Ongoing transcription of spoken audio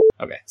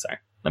Okay, sorry.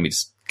 Let me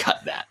just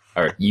cut that.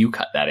 Or you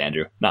cut that,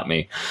 Andrew, not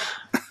me.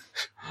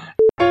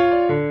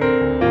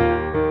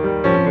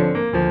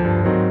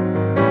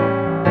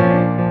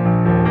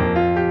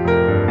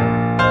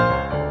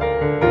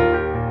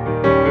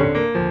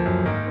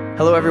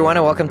 Hello, everyone,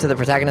 and welcome to the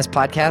Protagonist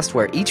Podcast,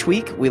 where each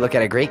week we look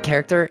at a great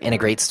character in a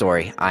great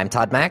story. I'm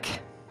Todd Mack.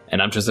 And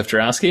I'm Joseph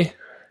Jarowski.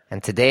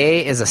 And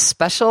today is a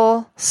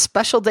special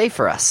day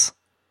for us.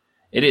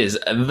 It is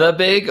the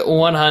big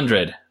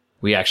 100.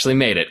 We actually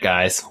made it,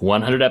 guys.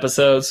 100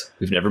 episodes.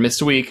 We've never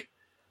missed a week.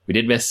 We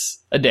did miss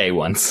a day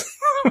once,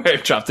 where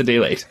it dropped a day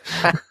late.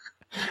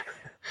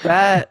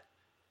 That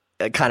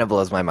kind of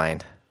blows my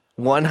mind.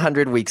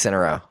 100 weeks in a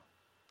row.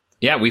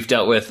 Yeah, we've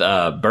dealt with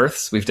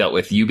births. We've dealt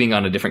with you being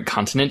on a different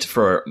continent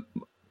for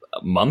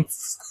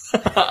months.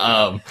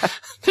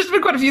 There's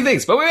been quite a few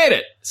things, but we made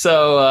it.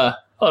 So,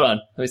 hold on.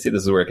 Let me see if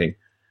this is working.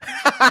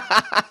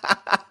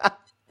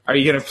 Are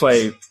you going to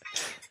play...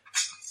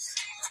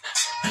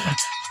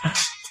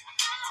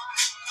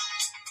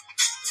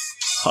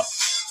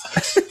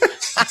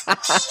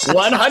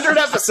 100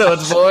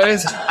 episodes,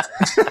 boys. All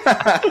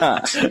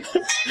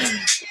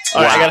right,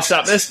 I gotta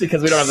stop this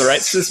because we don't have the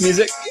rights to this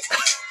music.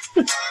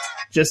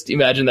 Just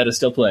imagine that it's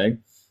still playing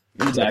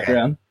in the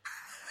background.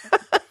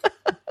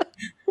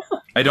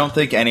 I don't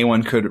think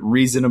anyone could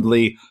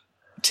reasonably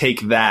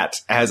take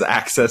that as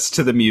access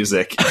to the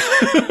music.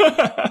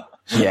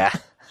 Yeah.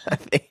 I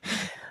think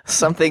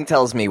something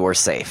tells me we're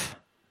safe.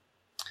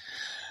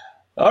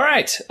 All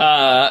right.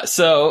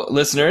 So,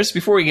 listeners,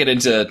 before we get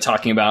into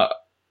talking about,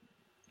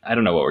 I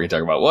don't know what we're going to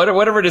talk about.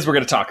 Whatever it is we're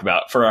going to talk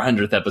about for our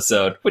 100th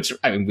episode, which,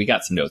 I mean, we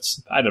got some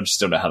notes. Just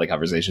don't know how the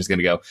conversation is going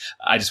to go.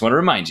 I just want to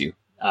remind you,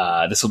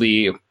 this will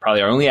be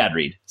probably our only ad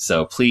read.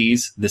 So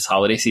please, this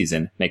holiday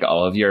season, make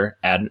all of your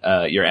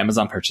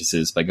Amazon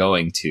purchases by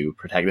going to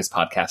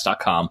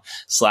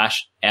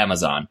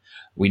protagonistpodcast.com/Amazon.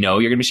 We know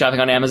you're going to be shopping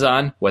on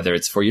Amazon, whether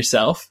it's for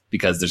yourself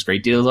because there's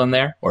great deals on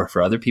there, or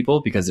for other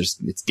people because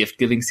it's gift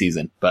giving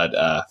season. But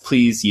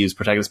please use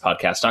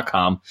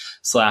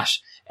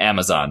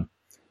protagonistpodcast.com/Amazon.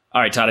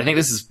 All right, Todd, I think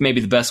this is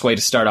maybe the best way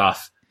to start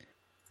off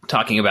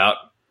talking about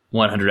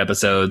 100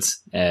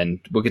 episodes, and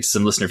we'll get to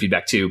some listener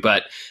feedback too.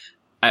 But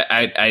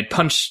I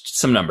punched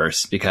some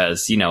numbers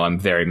because, you know, I'm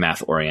very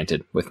math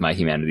oriented with my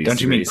humanities. Don't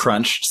you mean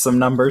crunched some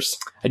numbers?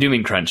 I do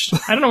mean crunched.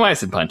 I don't know why I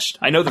said punched.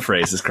 I know the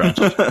phrase is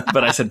crunched,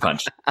 but I said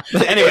punched.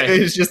 Anyway.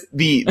 It was just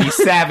the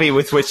savvy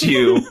with which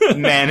you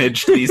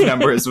managed these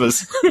numbers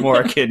was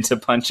more akin to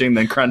punching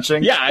than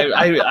crunching. Yeah,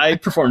 I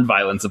performed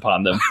violence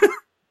upon them.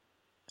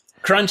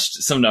 Crunched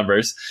some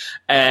numbers,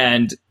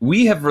 and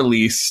we have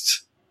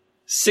released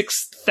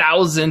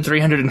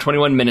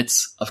 6,321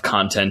 minutes of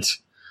content,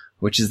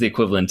 which is the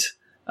equivalent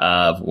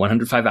of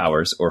 105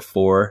 hours or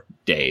 4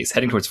 days,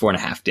 heading towards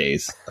 4.5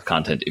 days of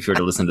content if you were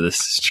to listen to this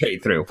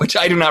straight through, which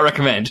I do not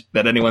recommend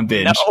that anyone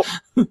binge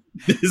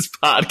this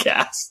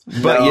podcast.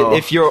 But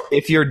if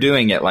you're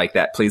doing it like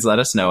that, please let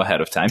us know ahead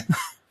of time.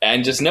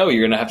 And just know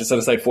you're going to have to set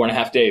aside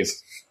 4.5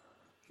 days.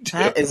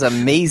 That is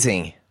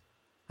amazing.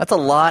 That's a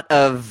lot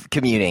of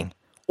commuting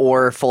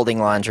or folding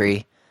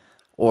laundry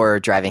or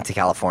driving to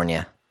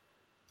California.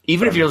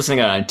 Even if you're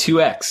listening on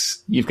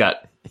 2X, you've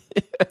got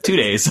 2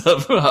 days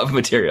of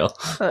material.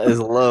 That is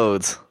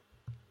loads.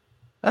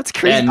 That's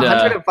crazy. And,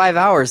 105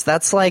 hours.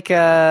 That's like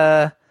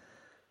that's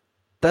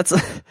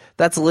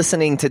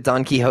listening to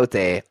Don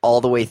Quixote all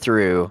the way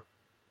through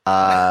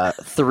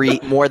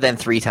more than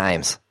 3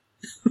 times.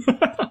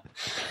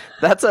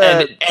 That's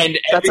a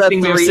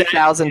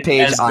 3,000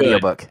 page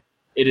audiobook.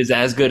 It is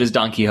as good as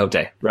Don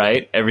Quixote,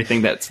 right?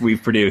 Everything that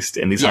we've produced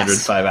in these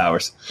 105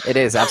 hours. It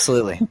is,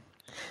 absolutely.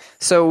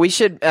 So we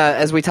should,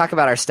 as we talk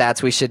about our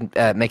stats, we should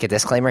make a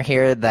disclaimer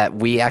here that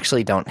we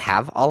actually don't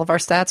have all of our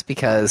stats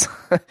because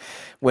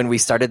when we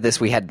started this,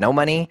 we had no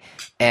money.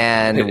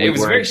 And it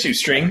was very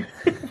shoestring.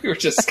 We were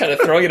just kind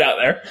of throwing it out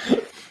there.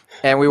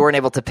 And we weren't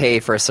able to pay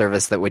for a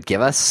service that would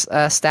give us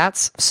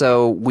stats.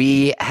 So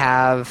we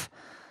have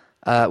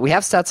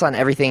stats on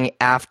everything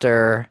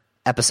after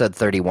episode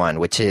 31,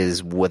 which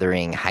is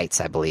Wuthering Heights,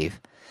 I believe.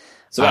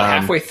 So about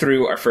halfway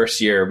through our first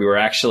year, we were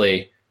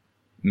actually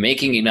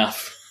making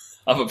enough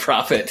of a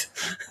profit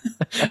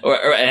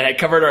and had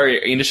covered our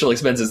initial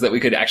expenses that we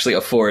could actually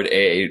afford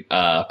a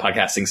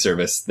podcasting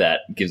service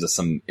that gives us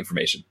some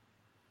information.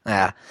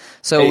 Yeah.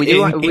 So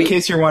in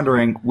case you're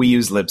wondering, we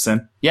use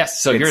Libsyn.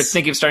 Yes. So if you're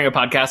thinking of starting a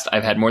podcast,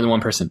 I've had more than one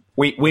person.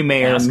 We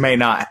may or may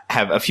not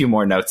have a few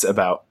more notes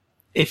about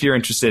if you're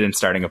interested in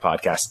starting a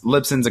podcast.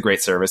 Libsyn's a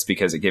great service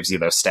because it gives you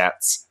those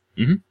stats.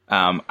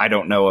 Mm-hmm. I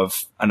don't know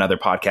of another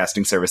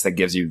podcasting service that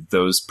gives you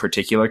those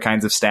particular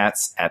kinds of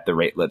stats at the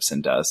rate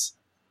Libsyn does.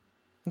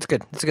 It's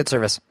good. It's a good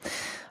service.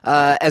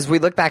 As we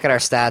look back at our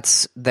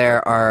stats,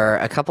 there are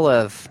a couple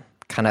of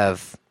kind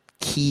of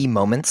key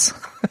moments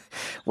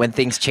when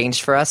things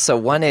changed for us. So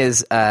one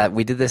is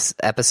we did this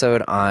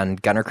episode on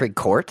Gunnerkrigg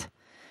Court,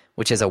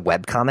 which is a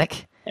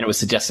webcomic. And it was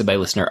suggested by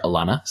listener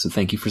Alana. So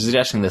thank you for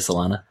suggesting this,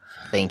 Alana.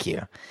 Thank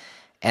you.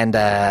 And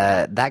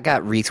that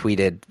got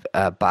retweeted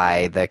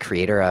by the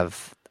creator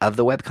of of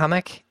the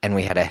webcomic, and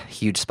we had a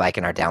huge spike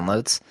in our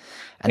downloads.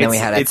 And then we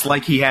had it's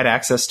like he had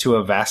access to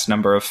a vast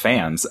number of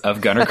fans of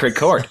Gunner Craig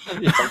Court.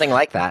 something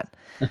like that.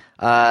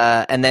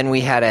 And then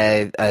we had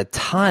a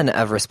ton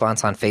of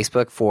response on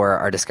Facebook for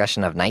our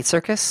discussion of Night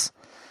Circus.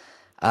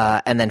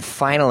 And then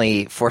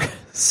finally, for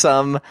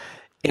some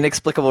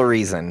inexplicable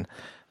reason,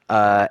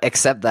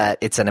 except that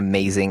it's an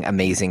amazing,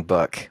 amazing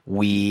book,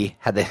 we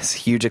had this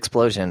huge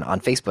explosion on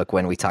Facebook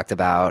when we talked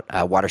about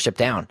Watership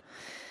Down.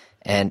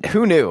 And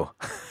who knew?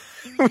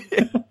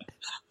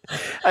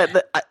 I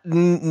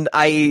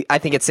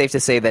think it's safe to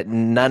say that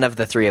none of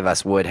the three of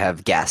us would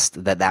have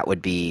guessed that that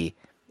would be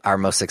our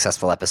most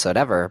successful episode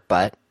ever,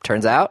 but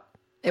turns out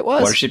it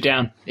was. Watership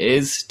Down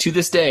is, to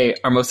this day,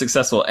 our most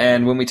successful.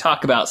 And when we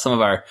talk about some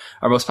of our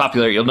most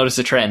popular, you'll notice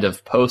a trend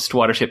of post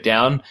Watership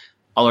Down,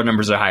 all our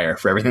numbers are higher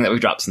for everything that we've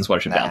dropped since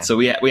Watership Down. So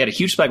we had a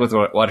huge spike with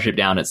Watership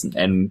Down,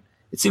 and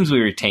it seems we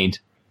retained,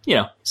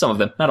 some of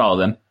them, not all of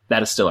them.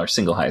 That is still our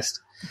single highest.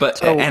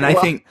 But I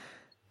think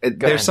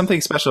there's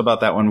something special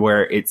about that one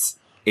where it's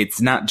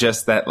not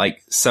just that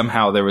like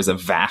somehow there was a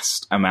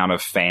vast amount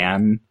of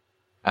fan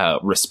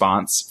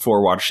response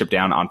for Watership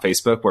Down on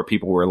Facebook where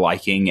people were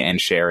liking and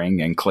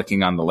sharing and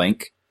clicking on the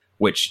link,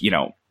 which,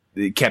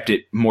 it kept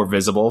it more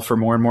visible for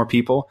more and more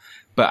people.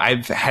 But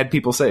I've had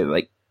people say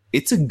like,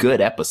 it's a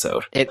good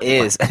episode. It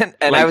is. And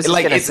like, I was just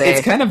going to say,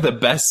 it's kind of the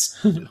best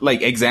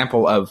like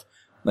example of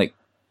like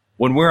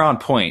when we're on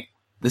point,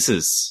 this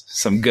is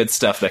some good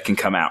stuff that can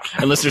come out.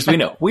 And listeners, we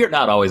know we are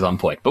not always on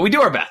point, but we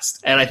do our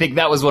best. And I think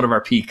that was one of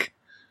our peak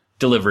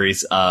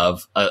deliveries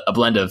of a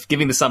blend of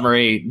giving the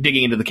summary,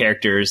 digging into the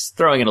characters,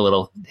 throwing in a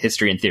little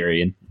history and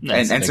theory,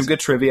 and some good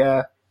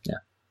trivia. Yeah.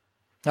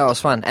 Oh, it was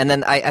fun. And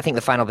then I think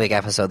the final big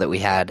episode that we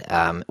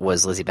had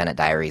was Lizzie Bennet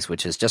Diaries,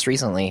 which is just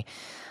recently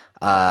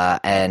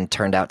and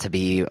turned out to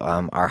be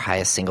our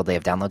highest single day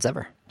of downloads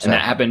ever. So, and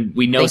that happened,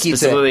 we know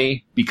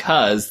specifically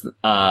because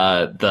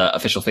the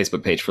official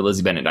Facebook page for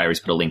Lizzie Bennet Diaries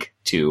put a link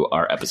to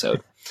our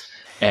episode.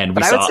 And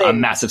we saw a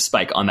massive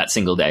spike on that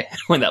single day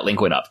when that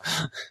link went up.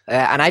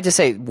 And I just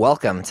say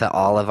welcome to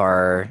all of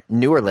our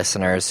newer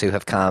listeners who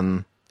have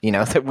come.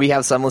 That we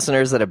have some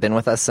listeners that have been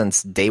with us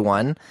since day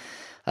one.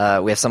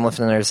 We have some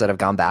listeners that have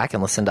gone back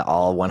and listened to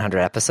all 100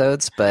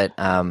 episodes. But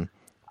I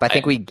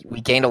think we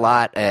gained a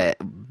lot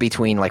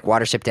between like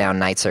Watership Down,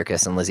 Night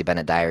Circus, and Lizzie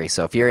Bennet Diary.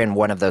 So if you're in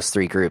one of those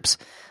three groups,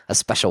 a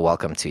special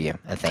welcome to you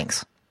and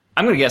thanks.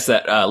 I'm going to guess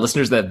that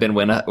listeners that have been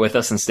with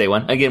us since day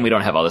one, again, we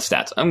don't have all the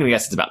stats. I'm going to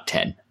guess it's about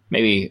 10.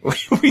 Maybe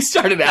we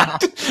started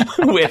out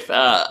with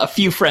a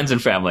few friends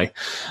and family,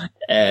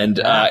 and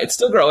it's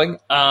still growing.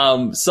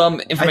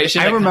 Some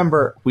information. I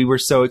remember we were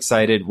so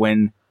excited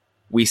when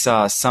we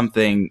saw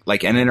something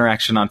like an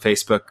interaction on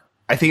Facebook.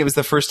 I think it was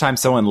the first time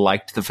someone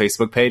liked the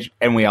Facebook page,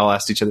 and we all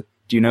asked each other,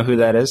 "Do you know who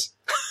that is?"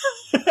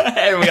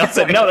 And we all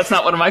said, "No, that's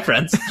not one of my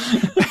friends."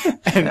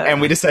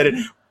 and we decided,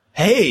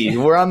 hey,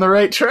 we're on the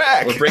right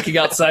track. We're breaking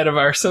outside of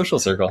our social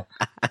circle.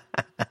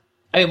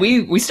 I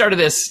mean, we started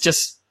this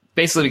just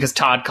basically because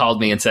Todd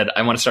called me and said,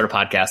 I want to start a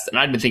podcast. And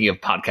I'd been thinking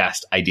of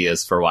podcast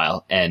ideas for a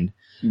while and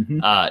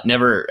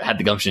never had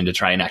the gumption to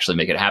try and actually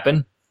make it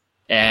happen.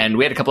 And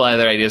we had a couple of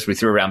other ideas we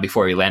threw around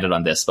before we landed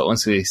on this. But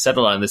once we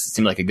settled on this, it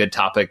seemed like a good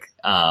topic.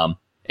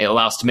 It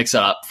allows us to mix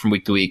it up from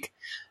week to week,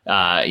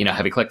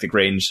 have eclectic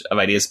range of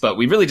ideas. But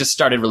we really just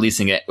started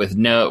releasing it with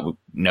no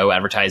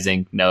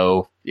advertising,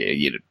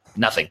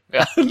 nothing.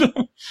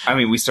 I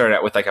mean, we started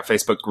out with like a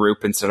Facebook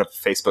group instead of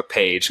a Facebook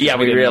page. Yeah,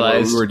 we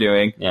realized what we were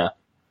doing. Yeah.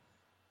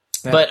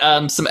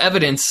 But some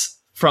evidence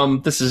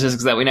from the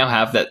statistics that we now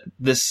have that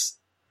this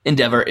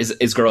endeavor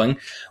is growing.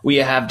 We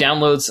have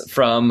downloads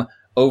from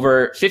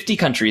over 50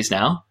 countries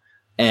now,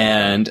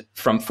 and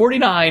from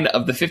 49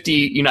 of the 50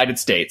 United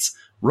States.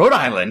 Rhode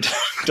Island.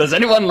 Does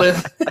anyone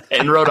live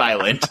in Rhode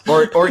Island?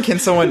 Or can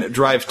someone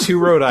drive to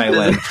Rhode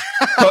Island,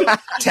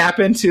 tap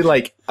into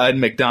like a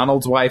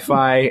McDonald's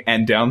Wi-Fi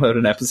and download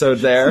an episode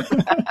there?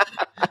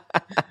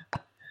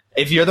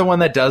 If you're the one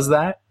that does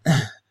that,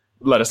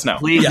 let us know.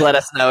 Please let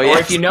us know. Or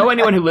if you know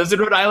anyone who lives in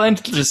Rhode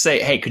Island, just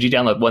say, hey, could you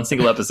download one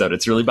single episode?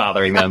 It's really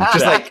bothering them.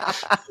 Just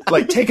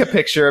like take a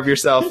picture of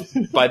yourself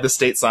by the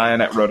state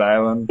sign at Rhode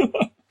Island.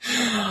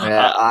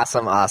 Yeah,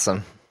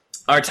 awesome.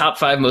 Our top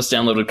 5 most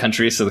downloaded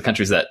countries, so the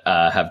countries that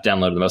have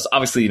downloaded the most,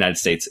 obviously the United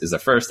States is the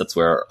first. That's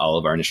where all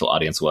of our initial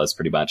audience was,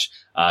 pretty much.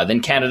 Then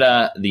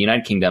Canada, the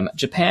United Kingdom,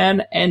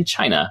 Japan, and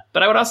China.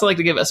 But I would also like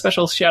to give a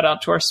special shout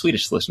out to our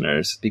Swedish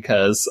listeners,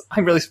 because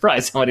I'm really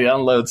surprised how many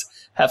downloads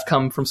have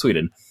come from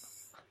Sweden.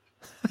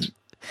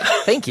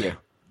 Thank you.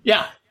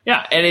 Yeah.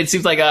 And it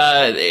seems like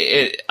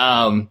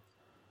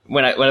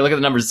when I look at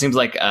the numbers, it seems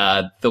like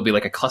there'll be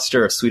like a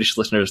cluster of Swedish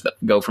listeners that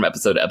go from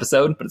episode to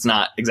episode, but it's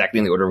not exactly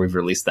in the order we've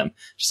released them.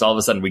 Just all of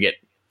a sudden we get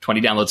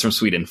 20 downloads from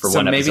Sweden for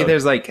one episode. So maybe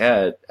there's like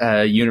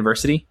a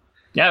university.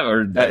 Yeah,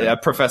 or a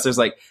professor's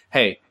like,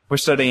 hey, we're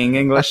studying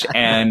English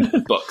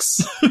and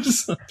books.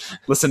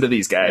 Listen to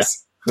these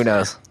guys. Yeah. Who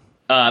knows?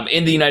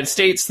 In the United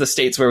States, the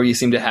states where we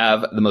seem to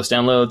have the most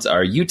downloads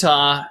are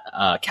Utah,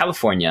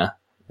 California,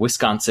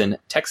 Wisconsin,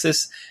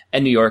 Texas,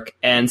 and New York.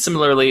 And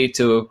similarly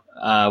to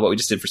what we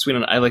just did for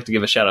Sweden, I'd like to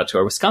give a shout out to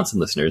our Wisconsin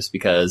listeners,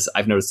 because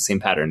I've noticed the same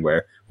pattern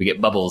where we get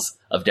bubbles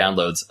of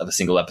downloads of a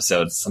single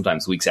episode,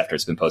 sometimes weeks after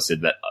it's been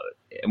posted, that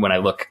when I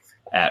look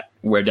at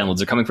where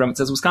downloads are coming from, it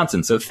says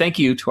Wisconsin. So thank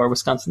you to our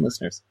Wisconsin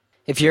listeners.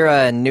 If you're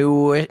a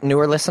newer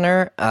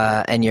listener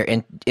and you're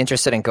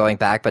interested in going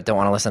back but don't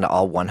want to listen to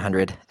all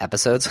 100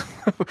 episodes,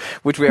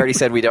 which we already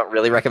said we don't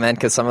really recommend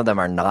because some of them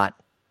are not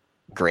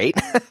great,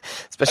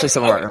 especially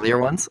some of our earlier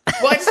ones.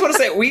 Well, I just want to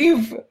say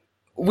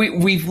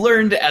we've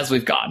learned as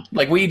we've gone.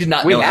 Like, we did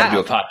not know how to do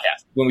a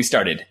podcast when we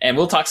started, and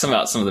we'll talk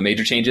about some of the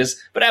major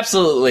changes. But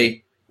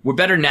absolutely, we're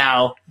better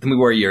now than we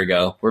were a year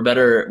ago. We were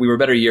better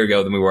a year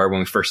ago than we were when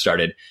we first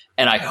started,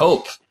 and I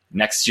hope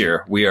next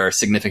year we are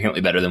significantly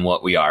better than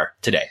what we are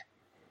today.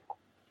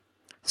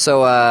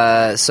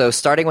 So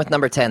starting with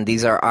number 10,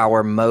 these are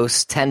our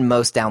 10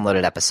 most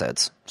downloaded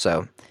episodes.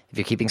 So if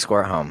you're keeping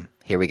score at home,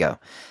 here we go.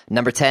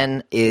 Number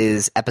 10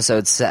 is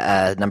episode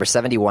number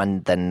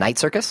 71, The Night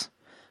Circus,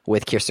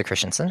 with Kirsten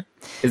Christensen.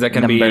 Is that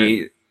going to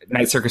be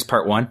Night Circus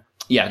Part 1?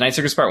 Yeah, Night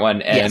Circus Part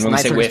 1. And yes, when Night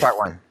we say Circus with, Part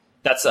 1.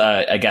 That's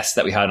a guest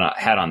that we had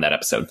on that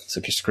episode.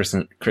 So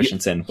Kirsten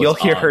Christensen. You'll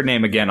hear her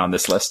name again on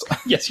this list.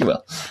 Yes, you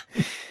will.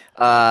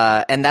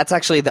 And that's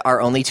actually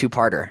our only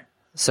two-parter.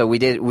 So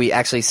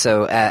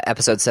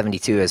episode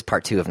 72 is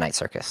part 2 of Night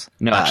Circus.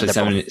 No,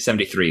 actually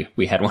 73.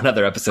 We had one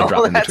other episode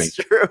drop in between. That's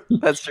true.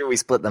 That's true. We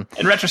split them.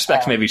 In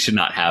retrospect, maybe we should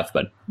not have,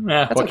 but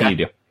what can you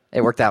do?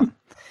 It worked out.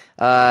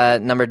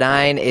 Number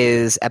 9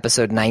 is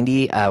episode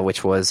 90,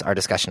 which was our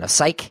discussion of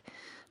Psych.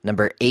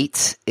 Number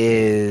 8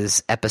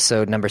 is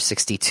episode number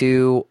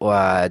 62,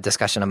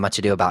 discussion of Much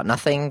Ado About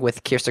Nothing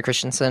with Kirsten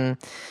Christensen.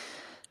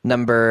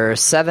 Number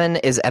 7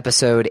 is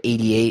episode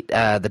 88,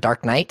 The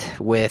Dark Knight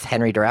with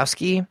Henry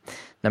Dorowski.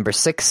 Number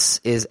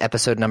 6 is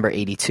episode number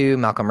 82,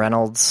 Malcolm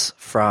Reynolds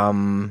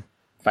from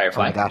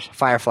Firefly. Oh my gosh,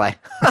 Firefly.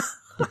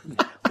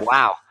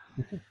 Wow.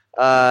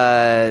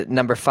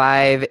 Number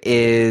 5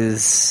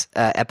 is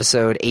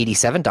episode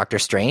 87, Doctor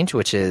Strange,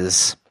 which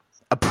is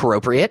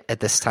appropriate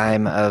at this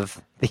time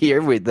of the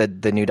year.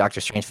 The new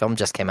Doctor Strange film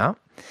just came out.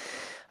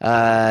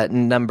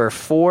 Number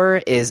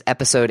 4 is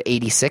episode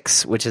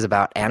 86, which is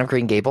about Anne of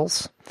Green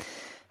Gables.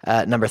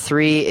 Number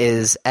 3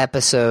 is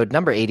episode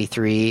number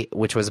 83,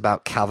 which was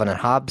about Calvin and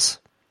Hobbes.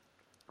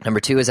 Number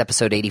 2 is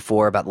episode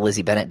 84 about the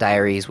Lizzie Bennett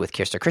Diaries with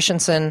Kirsten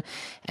Christensen.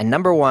 And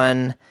number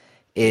 1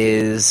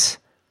 is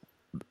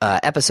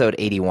episode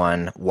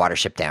 81,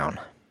 Watership Down.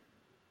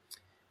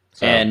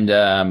 So,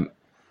 and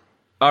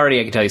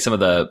already I can tell you some of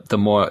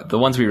the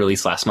ones we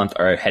released last month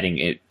are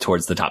heading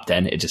towards the top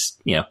 10. It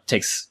just,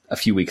 takes a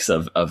few weeks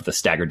of the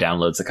staggered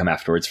downloads that come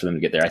afterwards for them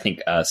to get there. I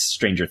think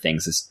Stranger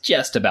Things is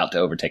just about to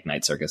overtake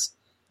Night Circus.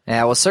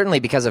 Yeah, well, certainly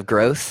because of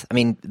growth. I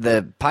mean,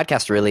 the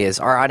podcast really is,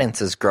 our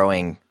audience is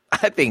growing,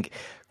 I think,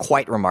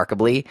 quite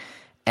remarkably.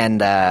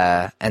 And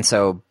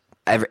so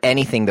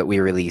anything that we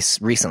release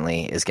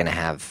recently is going to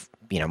have,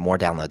 more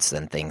downloads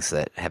than things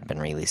that have been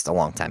released a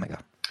long time ago.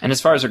 And as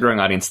far as our growing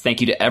audience,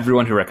 thank you to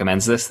everyone who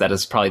recommends this. That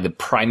is probably the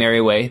primary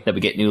way that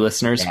we get new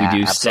listeners. Yeah,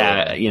 we do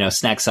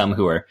snag some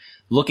who are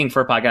looking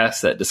for a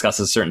podcast that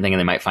discusses a certain thing, and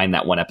they might find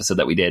that one episode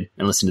that we did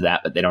and listen to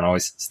that, but they don't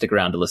always stick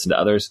around to listen to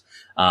others.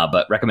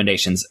 But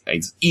recommendations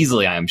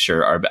easily, I am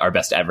sure, are our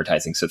best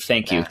advertising. So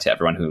thank you to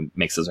everyone who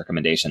makes those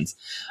recommendations.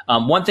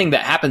 One thing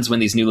that happens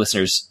when these new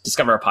listeners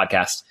discover our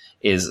podcast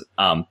is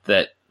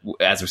that,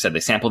 as we said,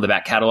 they sample the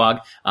back catalog,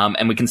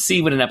 and we can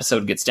see when an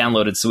episode gets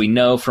downloaded. So we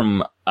know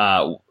from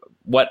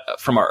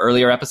our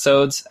earlier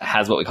episodes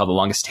has what we call the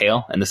longest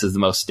tail, and this is the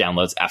most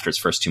downloads after its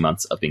first 2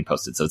 months of being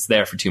posted. So it's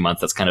there for 2 months.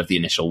 That's kind of the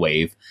initial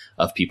wave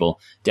of people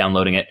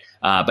downloading it.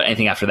 But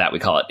anything after that, we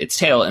call it its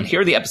tail. And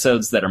here are the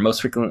episodes that are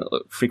most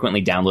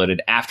frequently downloaded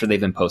after they've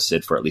been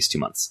posted for at least 2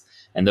 months.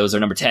 And those are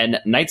number 10,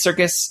 Night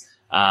Circus.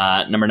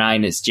 Number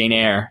 9 is Jane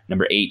Eyre.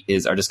 Number 8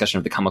 is our discussion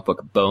of the comic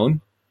book Bone.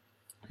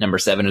 Number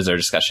 7 is our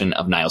discussion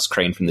of Niles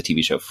Crane from the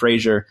TV show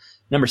Frasier.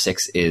 Number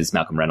 6 is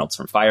Malcolm Reynolds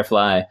from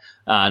Firefly.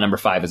 Number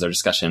 5 is our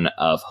discussion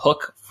of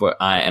Hook.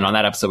 And on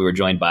that episode, we were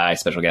joined by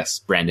special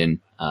guest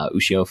Brandon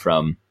Ushio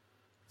from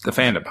the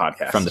Fandom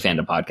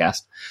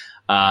Podcast.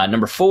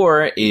 Number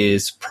 4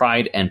 is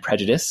Pride and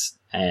Prejudice.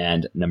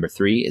 And number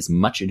 3 is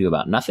Much Ado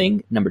About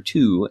Nothing. Number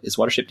 2 is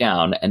Watership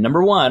Down. And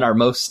number 1, our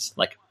most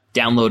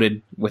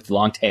downloaded with the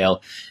long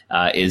tail,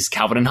 is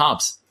Calvin and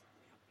Hobbes.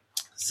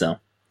 So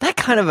that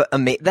kind of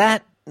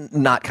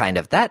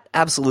that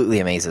absolutely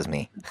amazes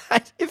me.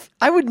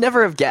 I would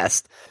never have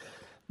guessed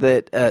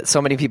that so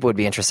many people would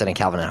be interested in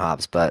Calvin and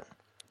Hobbes, but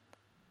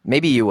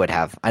maybe you would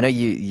have. I know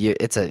you're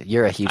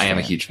a huge fan. I am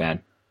a huge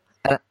fan.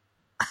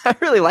 I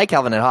really like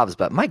Calvin and Hobbes,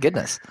 but my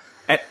goodness,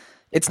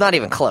 it's not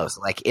even close.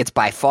 It's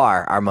by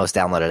far our most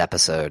downloaded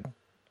episode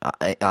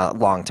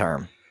long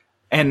term.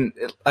 And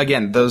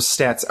again, those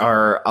stats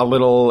are a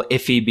little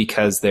iffy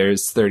because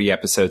there's 30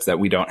 episodes that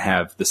we don't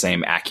have the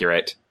same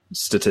accurate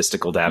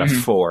statistical data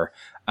for.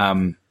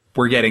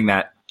 We're getting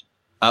that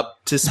up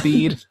to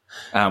speed.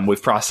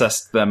 We've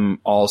processed them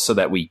all so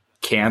that we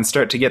can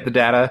start to get the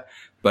data,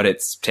 but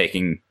it's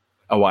taking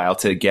a while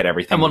to get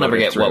everything. And we'll never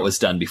get through. what was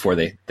done before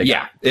they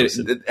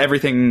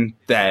everything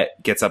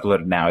that gets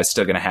uploaded now is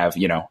still going to have,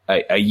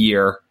 a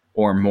year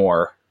or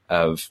more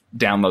of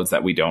downloads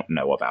that we don't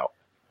know about.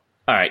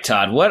 All right,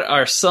 Todd, what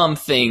are some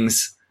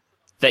things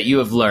that you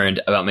have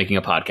learned about making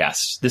a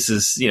podcast? This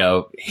is,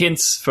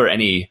 hints for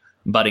any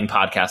budding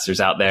podcasters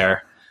out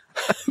there.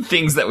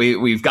 Things that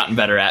we've gotten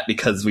better at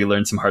because we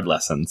learned some hard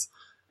lessons.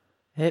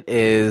 It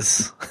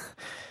is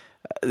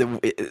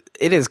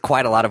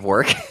quite a lot of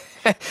work.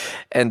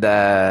 And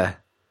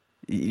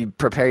you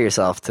prepare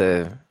yourself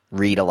to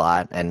read a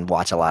lot and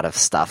watch a lot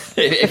stuff.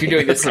 If you're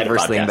doing this kind of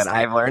podcast. The first thing that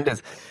I've learned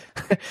is...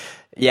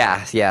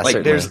 Yeah, like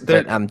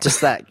certainly.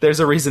 Just that. There's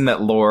a reason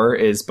that Lore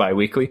is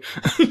bi-weekly.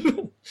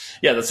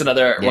 Yeah, that's one of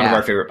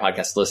our favorite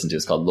podcasts to listen to.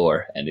 It's called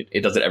Lore, and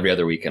it does it every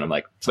other week. And I'm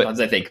like,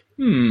 sometimes I think,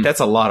 that's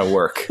a lot of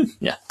work.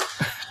 Yeah,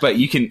 but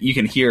you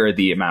can hear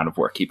the amount of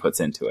work he puts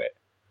into it.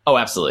 Oh,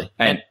 absolutely.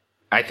 And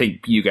I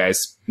think you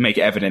guys make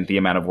evident the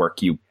amount of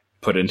work you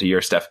put into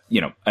your stuff.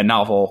 A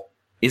novel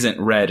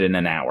isn't read in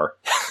an hour,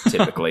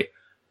 typically.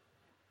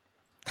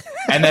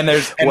 And then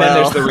there's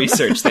the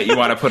research that you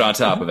want to put on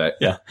top of it.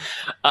 Yeah.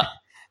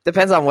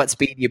 Depends on what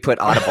speed you put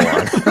Audible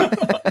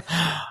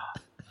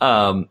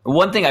on.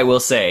 One thing I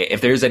will say,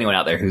 if there's anyone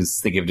out there who's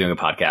thinking of doing a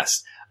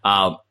podcast,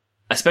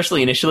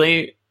 especially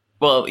initially,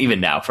 well, even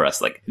now for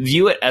us, like,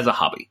 view it as a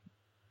hobby,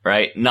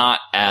 right? Not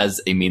as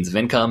a means of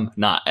income,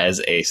 not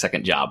as a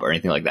second job or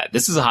anything like that.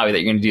 This is a hobby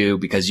that you're going to do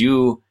because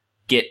you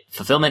get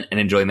fulfillment and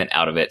enjoyment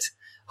out of it.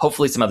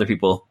 Hopefully some other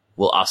people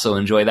will also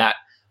enjoy that.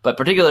 But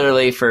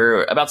particularly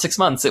for about 6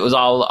 months, it was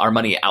all our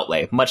money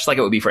outlay, much like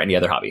it would be for any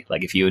other hobby.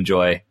 Like if you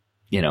enjoy,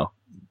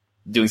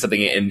 doing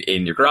something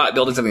in your garage,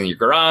 building something in your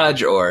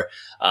garage, or,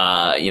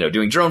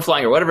 doing drone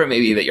flying or whatever it may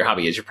be that your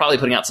hobby is, you're probably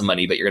putting out some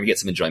money, but you're going to get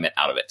some enjoyment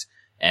out of it.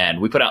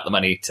 And we put out the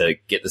money to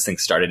get this thing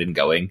started and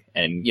going.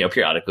 And,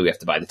 periodically we have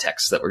to buy the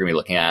texts that we're going to be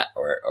looking at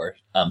or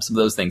some of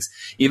those things.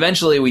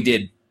 Eventually we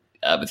did,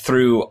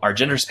 through our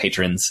generous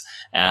patrons,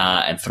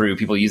 and through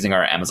people using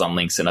our Amazon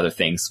links and other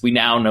things, we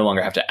now no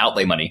longer have to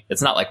outlay money.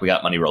 It's not like we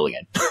got money rolling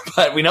in,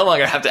 but we no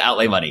longer have to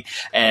outlay money.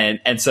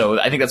 And so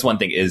I think that's one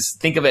thing, is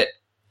think of it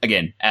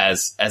again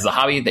as a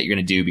hobby that you're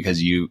going to do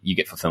because you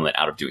get fulfillment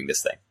out of doing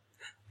this thing.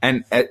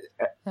 And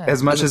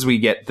as much as we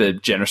get the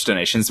generous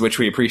donations, which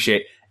we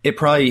appreciate, it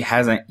probably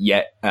hasn't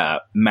yet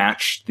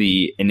matched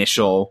the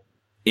initial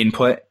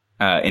input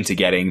into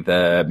getting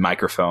the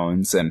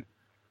microphones and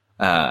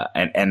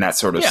that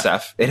sort of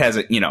stuff. It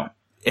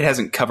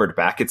hasn't covered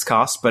back its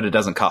cost, but it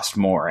doesn't cost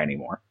more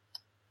anymore.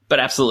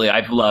 But absolutely,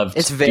 I've loved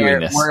doing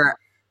this. We're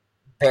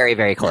very,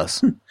 very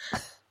close.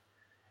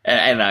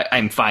 And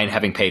I'm fine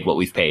having paid what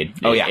we've paid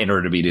in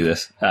order to do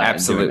this.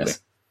 Absolutely. This.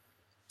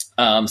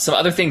 Some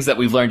other things that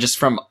we've learned just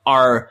from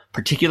our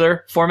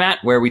particular format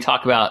where we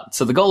talk about,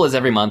 so the goal is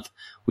every month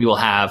we will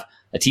have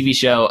a TV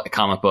show, a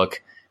comic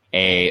book,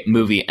 a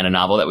movie, and a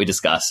novel that we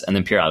discuss. And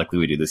then periodically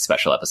we do the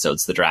special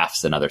episodes, the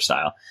drafts and other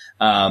style.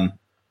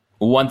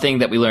 One thing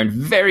that we learned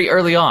very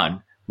early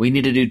on, we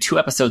need to do 2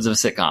 episodes of a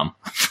sitcom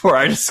for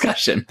our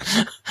discussion.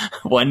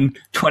 One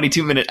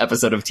 22-minute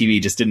episode of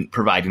TV just didn't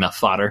provide enough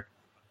fodder.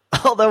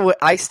 Although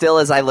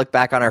as I look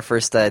back on our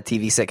first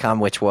TV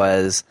sitcom, which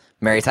was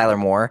Mary Tyler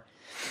Moore,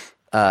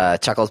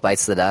 Chuckles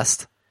Bites the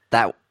Dust,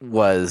 that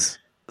was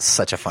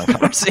such a fun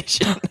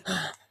conversation.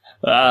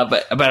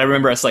 But I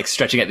remember us like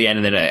stretching at the end,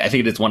 and then I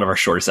think it's one of our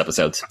shortest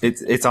episodes.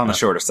 It's on the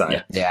shorter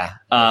side. Yeah.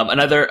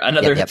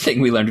 Another thing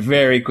we learned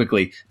very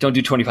quickly: don't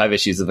do 25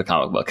 issues of a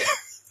comic book.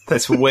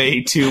 That's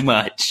way too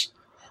much.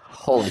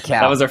 Holy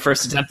cow! That was our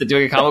first attempt at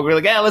doing a comic book. We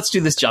were like, let's do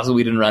this Joss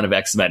Whedon run of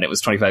X-Men. It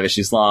was 25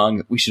 issues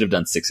long. We should have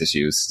done 6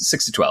 issues.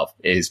 6 to 12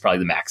 is probably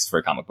the max for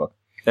a comic book.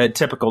 A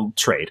typical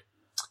trade.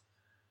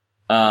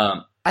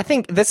 I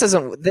think this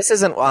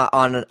isn't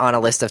on a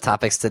list of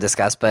topics to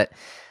discuss, but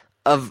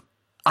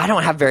I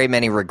don't have very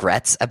many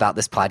regrets about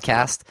this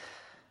podcast.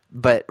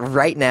 But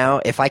right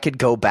now, if I could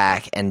go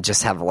back and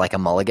just have like a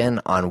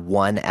mulligan on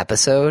one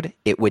episode,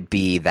 it would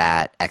be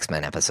that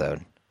X-Men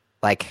episode.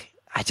 Like,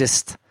 I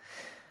just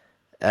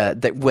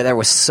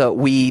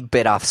we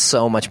bit off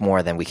so much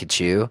more than we could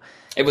chew.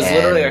 It was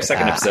literally our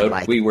second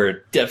episode. We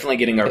were definitely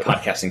getting our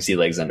podcasting sea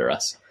legs under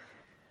us.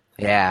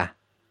 Yeah.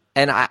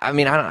 And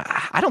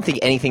I don't think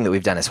anything that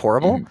we've done is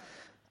horrible.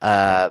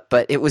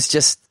 But it was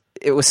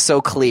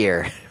so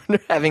clear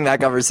having that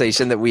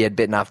conversation that we had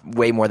bitten off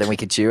way more than we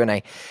could chew. And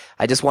I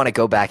just want to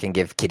go back and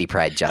give Kitty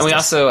Pryde justice. And we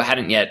also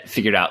hadn't yet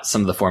figured out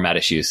some of the format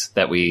issues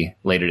that we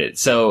later did.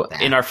 So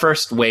in our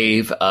first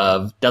wave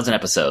of dozen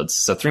episodes,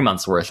 so 3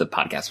 months worth of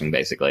podcasting,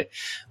 basically,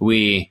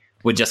 we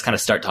would just kind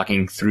of start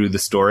talking through the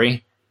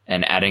story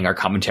and adding our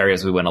commentary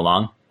as we went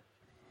along.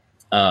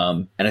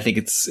 And I think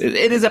it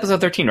is episode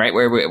 13, right?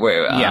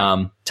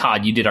 Where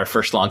Todd, you did our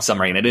first long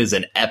summary, and it is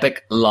an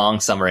epic long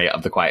summary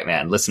of The Quiet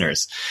Man.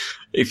 Listeners,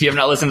 if you have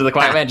not listened to The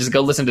Quiet Man, just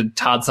go listen to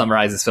Todd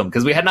summarize this film,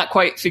 because we had not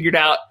quite figured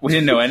out, we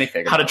didn't know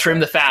anything how to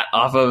trim the fat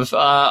off of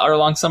our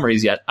long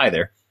summaries yet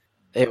either.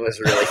 It was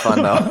really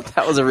fun though.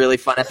 That was a really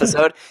fun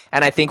episode,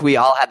 and I think we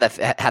all had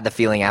the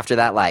feeling after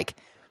that, like,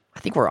 I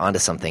think we're onto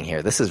something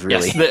here. This is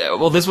really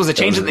Yes, this was a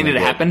change that needed to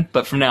happen,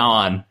 but from now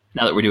on,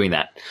 now that we're doing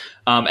that,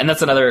 and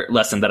that's another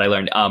lesson that I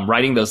learned.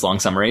 Writing those long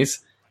summaries,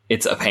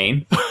 it's a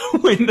pain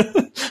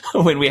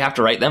when we have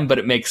to write them, but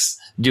it makes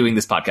doing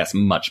this podcast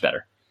much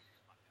better.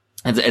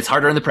 It's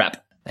harder in the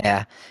prep.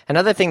 Yeah.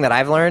 Another thing that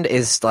I've learned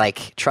is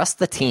like trust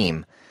the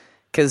team,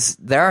 because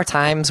there are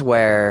times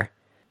where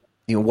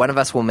one of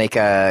us will make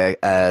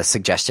a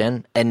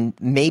suggestion and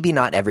maybe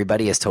not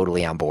everybody is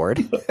totally on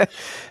board,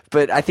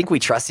 but I think we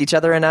trust each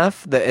other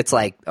enough that it's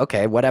like,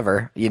 okay,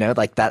 whatever,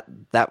 like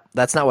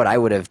that's not what I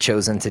would have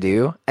chosen to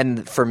do.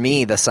 And for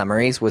me, the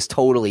summaries was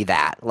totally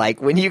that.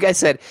 Like when you guys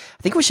said,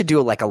 I think we should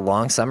do like a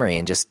long summary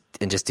and just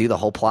do the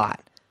whole plot.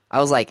 I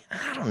was like,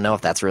 I don't know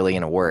if that's really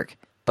going to work,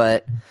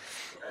 but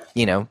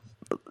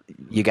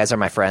you guys are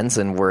my friends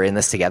and we're in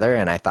this together.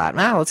 And I thought,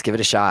 well, let's give it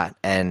a shot.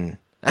 And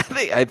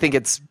I think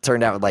it's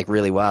turned out like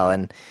really well,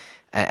 and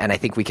I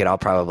think we could all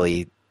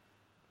probably,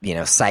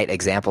 cite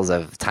examples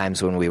of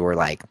times when we were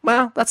like,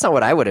 well, that's not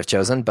what I would have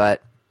chosen,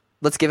 but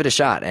let's give it a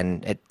shot,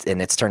 and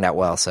it's turned out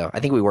well. So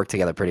I think we worked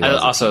together pretty well.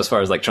 Also, as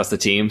far as like trust the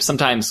team,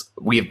 sometimes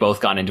we have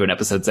both gone into an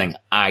episode saying,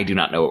 I do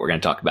not know what we're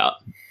going to talk about,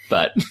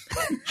 but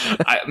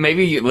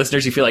maybe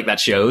listeners, you feel like that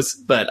shows,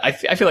 but I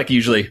feel like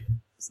usually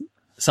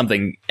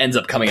something ends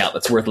up coming out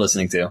that's worth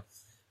listening to.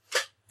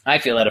 I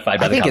feel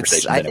edified by the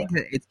conversation. I think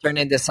it's turned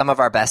into some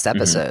of our best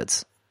episodes.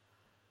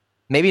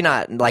 Mm-hmm. Maybe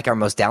not like our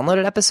most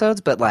downloaded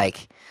episodes, but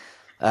like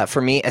for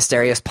me,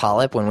 Asterios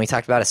Polyp, when we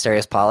talked about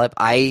Asterios Polyp,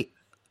 I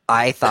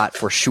thought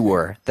for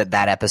sure that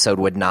episode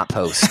would not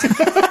post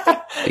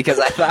because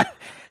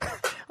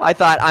I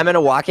thought I'm going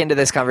to walk into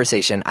this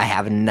conversation. I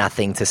have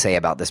nothing to say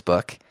about this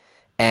book.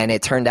 And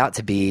it turned out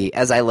to be,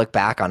 as I look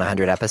back on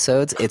 100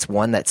 episodes, it's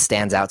one that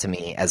stands out to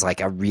me as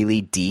like a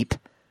really deep,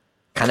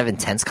 kind of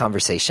intense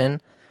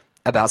conversation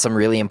about some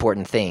really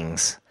important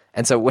things.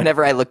 And so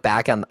whenever I look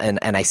back and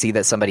I see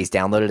that somebody's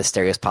downloaded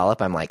Asterios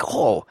Polyp, I'm like,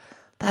 oh,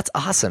 that's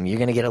awesome. You're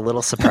going to get a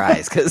little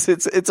surprise because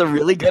it's a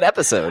really good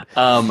episode.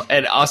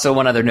 And also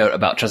one other note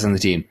about trusting the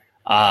team.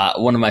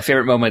 One of my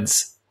favorite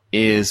moments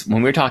is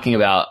when we were talking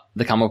about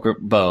the comic book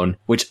Bone,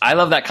 which I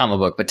love that comic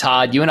book, but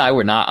Todd, you and I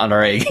were not on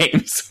our A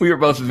games. We were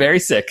both very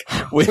sick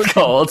with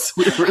colds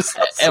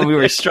and we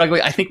were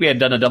struggling. I think we had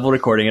done a double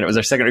recording and it was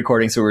our second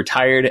recording. So we were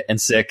tired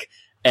and sick.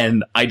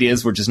 And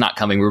ideas were just not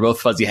coming. We were both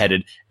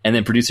fuzzy-headed. And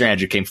then producer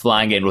Andrew came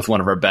flying in with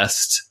one of our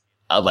best,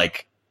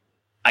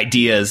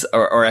 ideas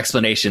or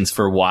explanations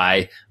for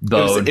why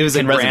Bone It was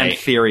a grand resonate.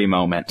 theory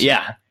moment.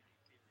 Yeah.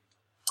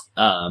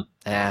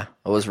 Yeah,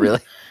 it was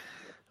really...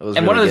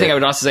 And one other thing I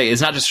would also say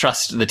is not just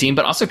trust the team,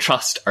 but also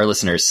trust our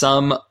listeners.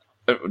 Our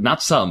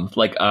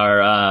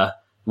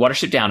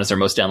Watership Down is our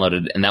most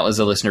downloaded, and that was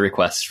a listener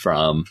request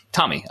from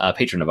Tommy, a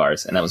patron of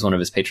ours, and that was one of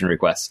his patron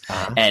requests.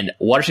 Uh-huh. And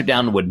Watership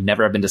Down would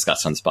never have been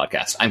discussed on this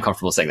podcast. I'm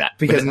comfortable saying that.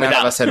 Because none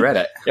of us had read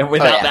it.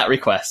 Without that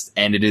request.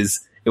 And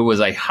it was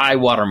a high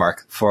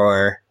watermark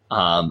for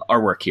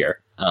our work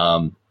here.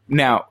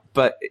 Now,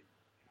 but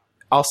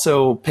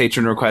also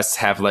patron requests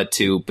have led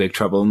to Big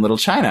Trouble in Little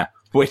China,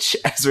 which,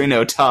 as we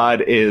know,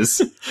 Todd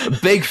is a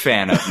big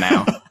fan of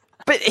now.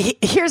 But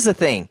here's the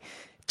thing.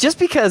 Just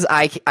because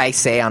I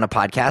say on a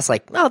podcast,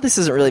 like, oh, this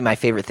isn't really my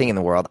favorite thing in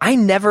the world,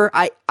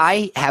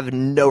 I have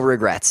no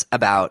regrets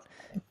about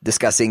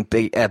discussing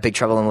Big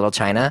Trouble in Little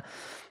China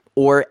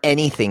or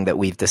anything that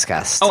we've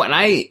discussed. Oh, and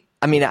I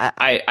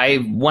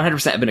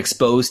 100% have been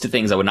exposed to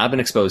things I would not have been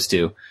exposed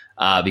to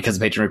because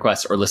of patron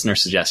requests or listener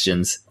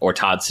suggestions or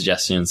Todd's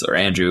suggestions or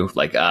Andrew.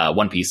 Like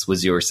One Piece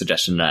was your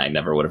suggestion, and I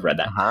never would have read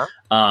that.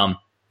 Uh-huh.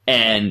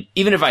 And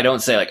even if I don't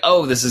say like,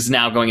 oh, this is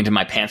now going into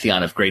my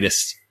pantheon of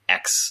greatest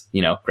X,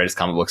 greatest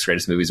comic books,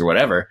 greatest movies, or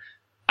whatever,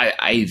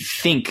 I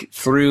think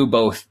through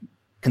both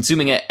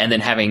consuming it and then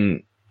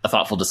having a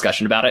thoughtful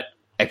discussion about it,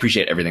 I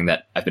appreciate everything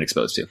that I've been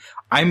exposed to.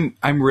 I'm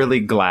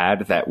really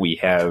glad that we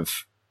have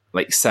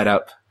set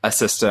up a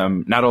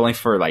system not only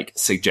for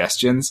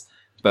suggestions,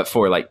 but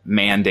for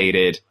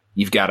mandated,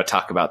 you've got to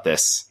talk about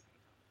this,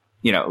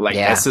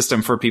 a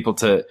system for people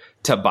to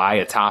buy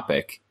a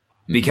topic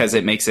because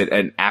it makes it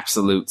an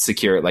absolute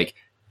secure,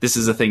 this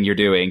is a thing you're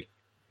doing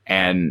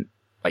and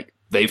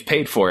they've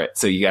paid for it,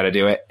 so you got to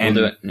do it. And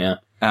we'll do it. Yeah.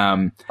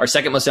 Our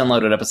second most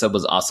downloaded episode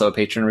was also a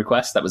patron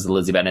request. That was the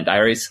Lizzie Bennet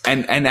Diaries.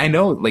 And I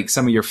know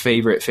some of your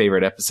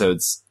favorite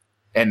episodes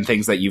and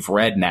things that you've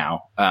read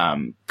now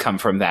come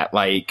from that.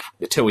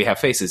 Till We Have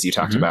Faces you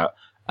talked about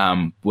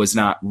was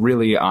not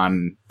really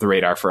on the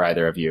radar for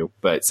either of you,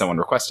 but someone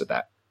requested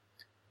that.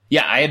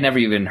 Yeah, I had never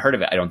even heard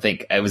of it. I don't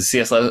think it was a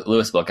C.S.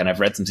 Lewis book, and I've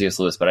read some C.S.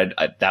 Lewis, but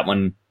that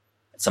one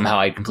somehow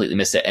I completely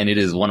missed it, and it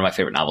is one of my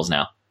favorite novels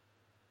now.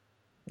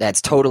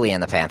 That's totally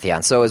in the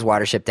pantheon. So is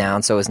Watership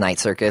Down. So is Night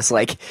Circus.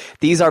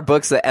 These are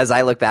books that, as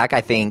I look back, I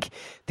think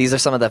these are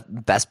some of the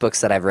best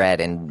books that I've read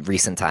in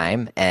recent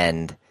time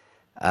and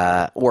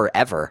or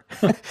ever.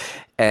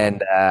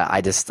 And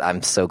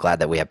I'm so glad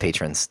that we have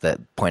patrons that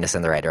point us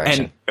in the right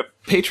direction. And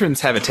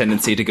patrons have a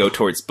tendency to go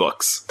towards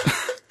books.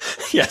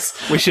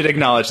 Yes, we should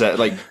acknowledge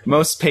that.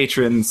 Most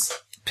patrons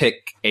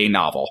pick a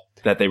novel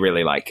that they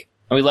really like.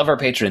 And we love our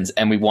patrons,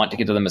 and we want to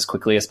get to them as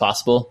quickly as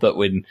possible. But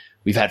when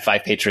we've had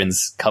 5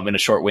 patrons come in a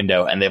short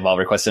window and they've all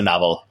requested a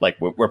novel, like,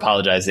 we're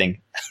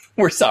apologizing.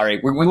 We're sorry.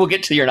 We will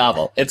get to your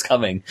novel. It's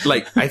coming.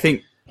 Like, I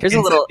think here's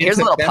a little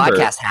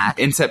podcast hack.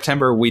 In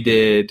September, we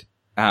did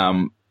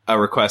a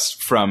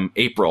request from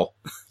April.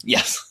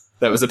 Yes,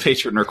 that was a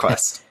patron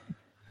request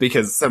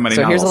because so many.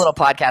 So novels. here's a little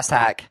podcast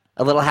hack.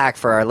 A little hack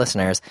for our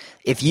listeners.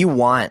 If you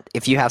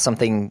have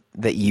something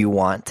that you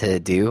want to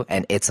do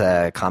and it's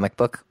a comic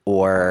book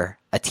or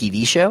a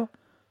TV show,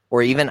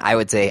 or even I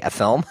would say a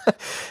film,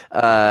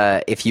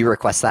 if you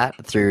request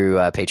that through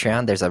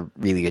Patreon, there's a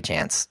really good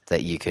chance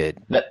that you could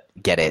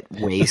get it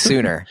way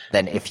sooner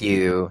than if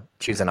you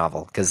choose a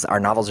novel, because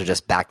our novels are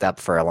just backed up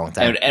for a long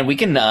time. And we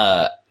can,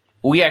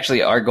 we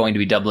actually are going to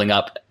be doubling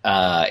up.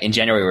 In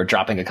January, we're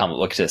dropping a comic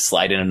book to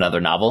slide in another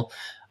novel.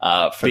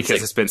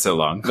 Because it's been so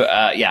long.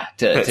 To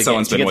get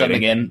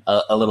something in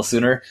a little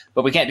sooner.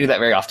 But we can't do that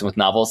very often with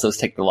novels. Those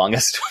take the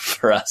longest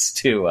for us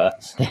to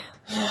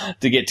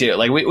get to.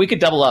 Like, we could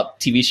double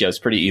up TV shows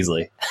pretty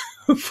easily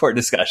for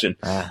discussion.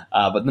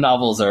 But the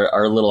novels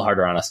are a little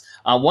harder on us.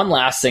 One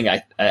last thing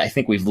I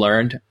think we've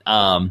learned,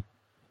 and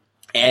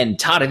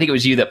Todd, I think it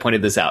was you that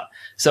pointed this out.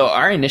 So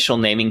our initial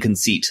naming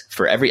conceit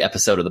for every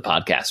episode of the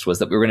podcast was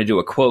that we were going to do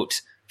a quote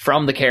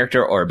from the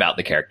character or about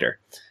the character.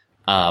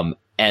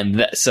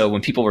 So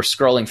when people were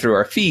scrolling through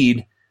our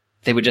feed,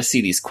 they would just see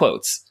these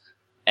quotes.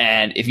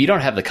 And if you don't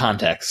have the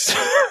context,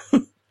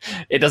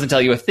 it doesn't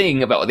tell you a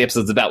thing about what the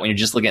episode's about when you're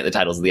just looking at the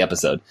titles of the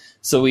episode.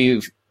 So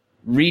we've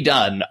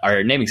redone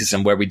our naming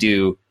system where we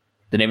do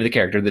the name of the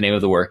character, the name of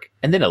the work,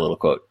 and then a little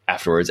quote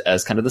afterwards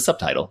as kind of the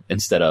subtitle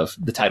instead of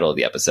the title of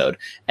the episode.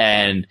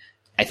 And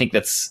I think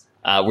that's,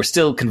 we're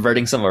still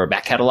converting some of our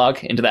back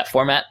catalog into that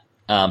format.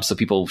 So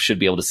people should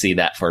be able to see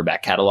that for our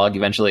back catalog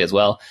eventually as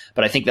well.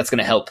 But I think that's going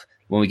to help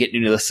when we get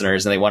new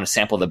listeners and they want to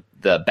sample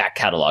the back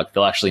catalog.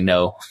 They'll actually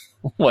know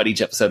what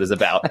each episode is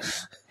about.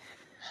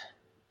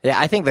 Yeah,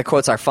 I think the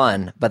quotes are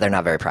fun, but they're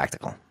not very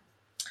practical.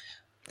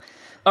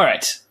 All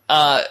right.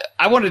 I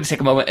wanted to take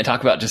a moment and talk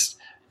about just,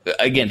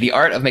 again, the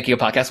art of making a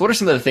podcast. What are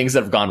some of the things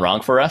that have gone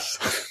wrong for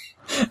us?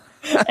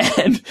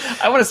 And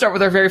I want to start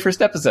with our very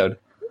first episode.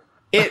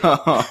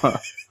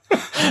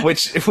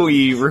 Which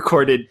we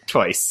recorded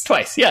twice.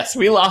 Twice, yes.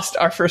 We lost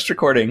our first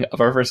recording of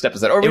our first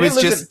episode. Or it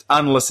was just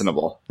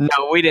unlistenable.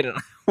 No, we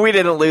didn't. We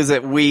didn't lose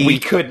it. We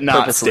could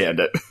not stand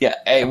it.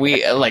 Yeah,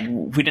 we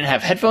didn't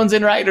have headphones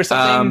in right or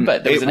something,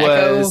 but there was an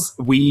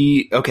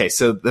echo.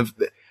 So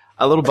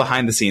a little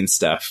behind the scenes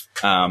stuff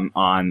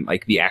on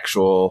like the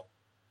actual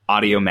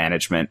audio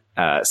management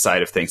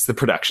side of things, the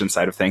production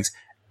side of things.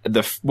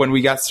 When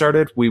we got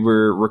started, we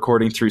were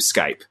recording through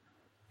Skype,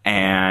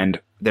 and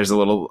there's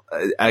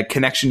a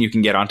connection you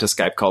can get onto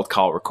Skype called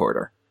Call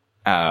Recorder,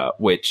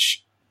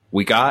 which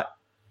we got.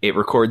 It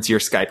records your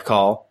Skype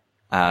call,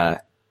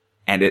 and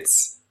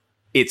it's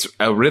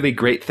a really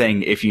great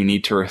thing if you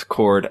need to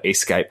record a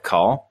Skype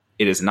call.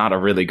 It is not a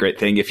really great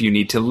thing if you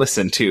need to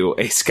listen to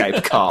a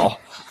Skype call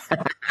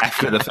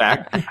after the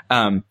fact.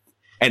 And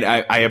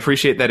I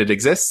appreciate that it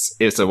exists.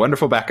 It's a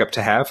wonderful backup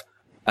to have.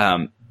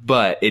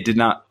 But it did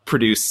not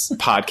produce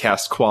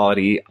podcast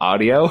quality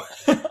audio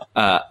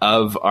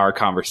of our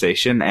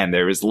conversation, and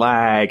there was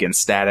lag and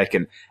static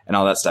and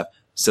all that stuff.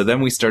 So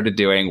then we started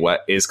doing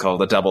what is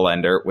called a double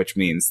ender, which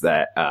means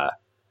that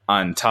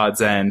on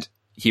Todd's end,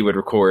 he would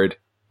record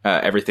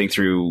everything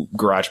through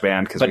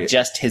GarageBand. But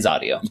just his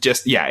audio.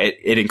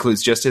 It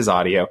includes just his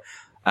audio.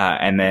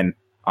 And then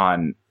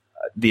on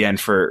the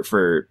end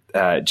for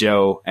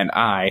Joe and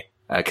I,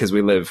 because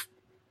we live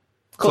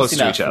close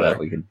to each other,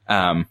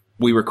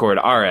 we record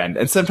our end.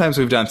 And sometimes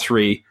we've done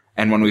 3.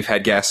 And when we've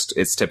had guests,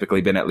 it's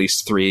typically been at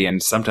least 3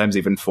 and sometimes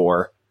even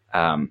 4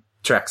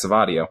 tracks of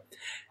audio.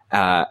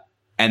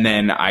 And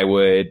then I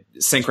would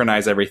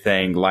synchronize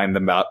everything, line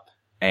them up.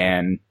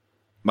 And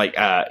like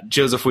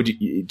Joseph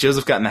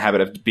got in the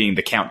habit of being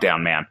the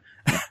countdown man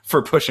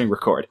for pushing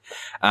record.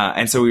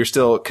 And so we were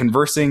still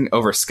conversing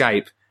over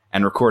Skype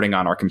and recording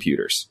on our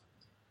computers.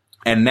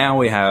 And now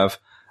we have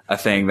a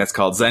thing that's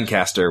called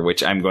Zencastr,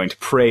 which I'm going to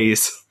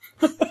praise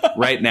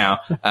right now.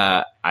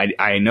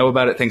 I know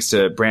about it thanks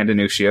to Brandon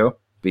Uccio,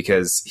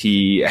 because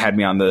he had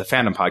me on the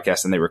Fandom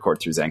podcast and they record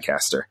through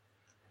Zencastr.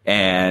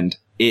 And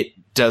it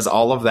does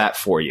all of that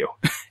for you.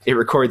 It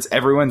records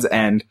everyone's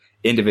end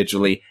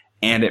individually,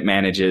 and it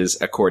manages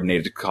a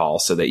coordinated call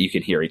so that you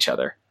can hear each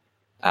other.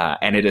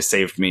 And it has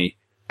saved me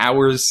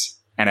hours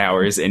and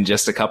hours in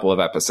just a couple of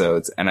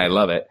episodes, and I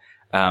love it.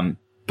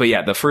 But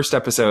yeah, the first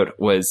episode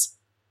was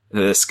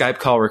the Skype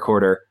call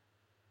recorder,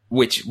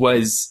 which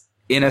was,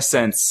 in a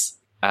sense,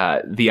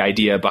 the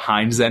idea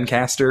behind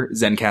Zencastr.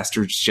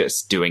 Zencastr's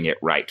just doing it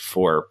right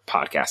for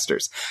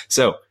podcasters.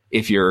 So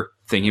if you're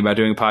thinking about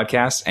doing a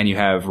podcast and you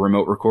have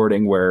remote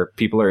recording where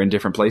people are in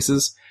different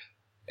places,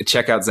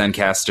 check out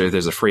Zencastr.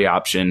 There's a free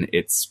option.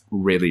 It's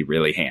really,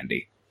 really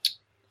handy.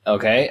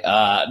 Okay.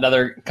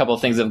 Another couple of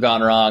things have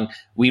gone wrong.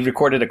 We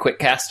recorded a quick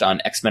cast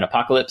on X-Men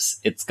Apocalypse.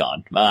 It's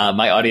gone.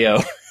 My audio,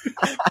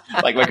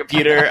 like my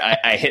computer,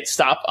 I hit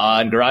stop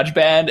on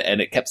GarageBand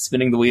and it kept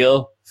spinning the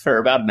wheel for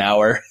about an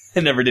hour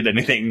and never did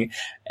anything.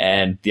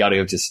 And the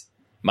audio just,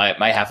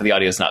 my half of the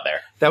audio is not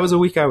there. That was a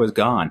week I was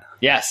gone.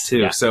 Yes. Too.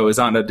 Yeah. So it was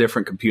on a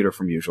different computer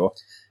from usual.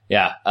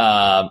 Yeah.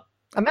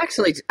 I'm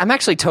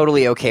actually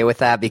totally okay with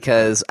that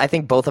because I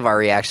think both of our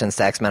reactions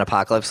to X-Men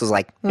Apocalypse was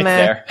like, it's meh.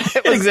 there.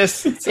 It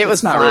exists. It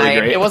was not fine. really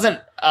great. It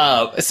wasn't,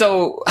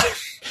 so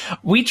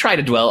we try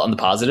to dwell on the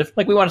positive.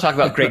 Like we want to talk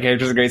about great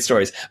characters and great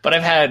stories, but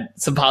I've had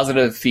some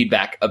positive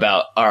feedback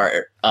about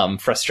our,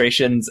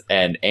 frustrations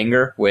and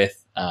anger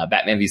with,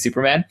 Batman v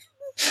Superman.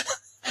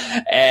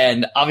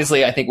 And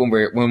obviously I think when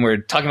we're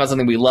talking about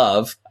something we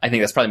love, I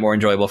think that's probably more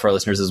enjoyable for our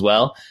listeners as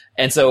well.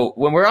 And so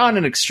when we're on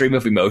an extreme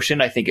of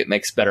emotion, I think it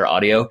makes better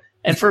audio.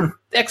 And for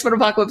X-Men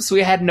Apocalypse,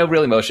 we had no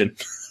real emotion.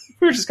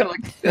 We were just kind of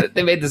like,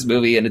 they made this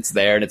movie and it's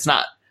there and it's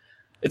not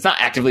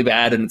actively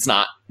bad and it's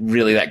not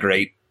really that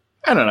great.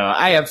 I don't know.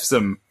 I have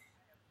some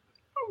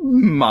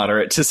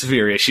moderate to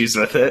severe issues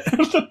with it.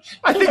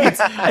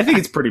 I think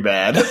it's pretty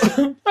bad.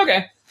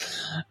 Okay.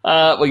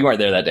 Well, you weren't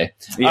there that day.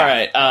 Yeah. All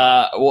right.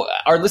 Well,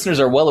 our listeners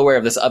are well aware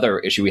of this other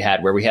issue we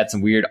had where we had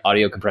some weird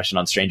audio compression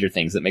on Stranger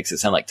Things that makes it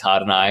sound like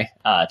Todd and I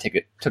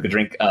took a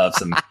drink of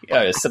some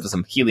sip of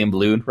some helium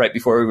balloon right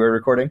before we were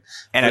recording.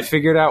 And I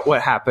figured out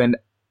what happened,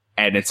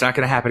 and it's not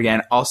going to happen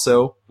again.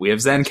 Also, we have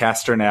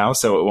Zencaster now,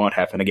 so it won't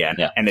happen again.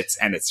 Yeah. And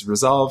it's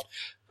resolved.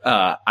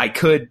 I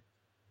could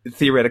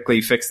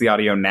theoretically fix the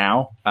audio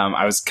now.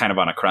 I was kind of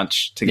on a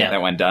crunch to get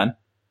that one done.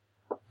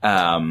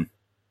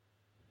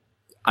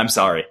 I'm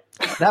sorry.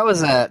 That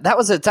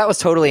was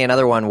totally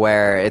another one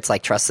where it's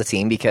like trust the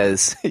team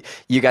because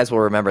you guys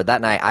will remember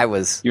that night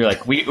You're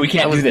like, we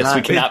can't do this.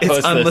 We cannot It's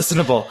post this.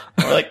 unlistenable.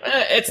 We're like,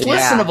 it's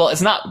listenable.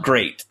 It's not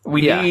great.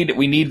 We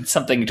need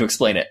something to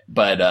explain it,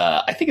 but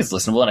I think it's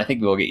listenable, and I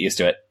think we'll get used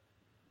to it.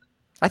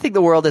 I think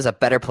the world is a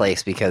better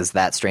place because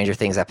that Stranger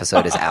Things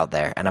episode is out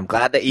there, and I'm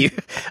glad that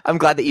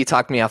you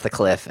talked me off the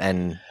cliff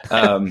and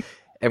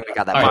and we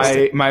got that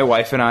posted. My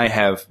wife and I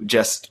have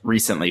just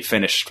recently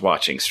finished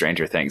watching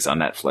Stranger Things on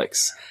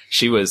Netflix.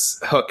 She was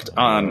hooked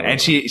on,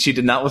 and she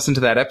did not listen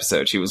to that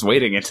episode. She was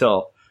waiting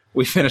until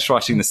we finished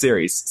watching the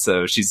series,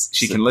 so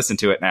she can listen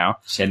to it now.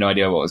 She had no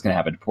idea what was going to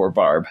happen to poor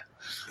Barb.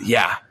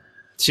 Yeah.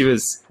 She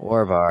was...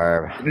 Poor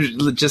Barb.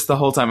 Just the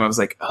whole time I was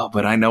like, oh,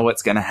 but I know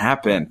what's going to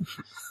happen.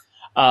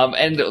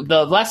 And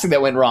the last thing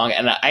that went wrong,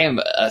 and I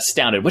am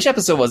astounded, which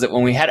episode was it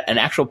when we had an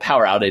actual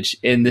power outage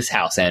in this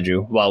house,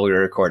 Andrew, while we were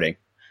recording?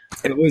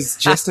 It was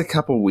just a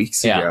couple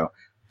weeks ago.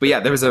 But yeah,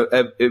 there was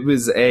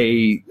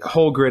a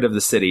whole grid of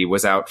the city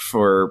was out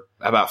for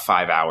about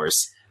 5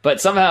 hours. But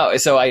somehow,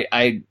 so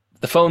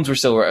the phones were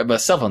still, my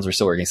cell phones were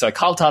still working. So I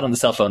called Todd on the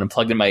cell phone and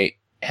plugged in my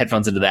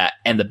headphones into that,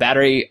 and the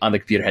battery on the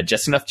computer had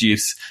just enough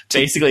juice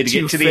basically to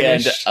get to the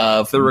end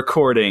of the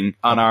recording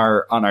on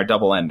our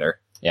double ender.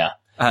 Yeah.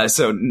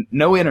 So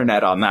no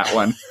internet on that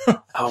one.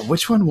 Oh,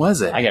 which one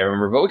was it? I can't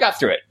remember, but we got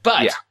through it.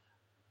 But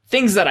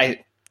things that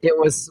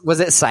was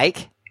it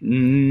Psych?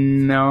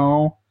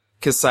 No,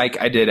 because Psych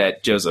I did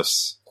at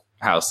Joseph's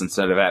house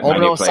instead of at my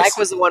new place. Psych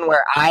was the one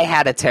where I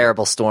had a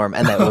terrible storm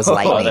and that was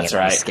lightning. Oh, that's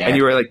right. And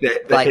you were like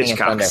the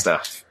Hitchcock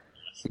stuff.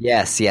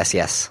 Yes.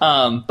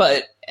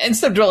 But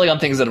instead of dwelling on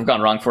things that have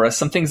gone wrong for us,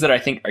 some things that I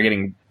think are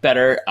getting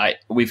better.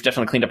 We've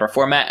definitely cleaned up our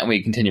format, and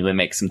we continually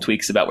make some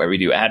tweaks about where we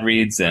do ad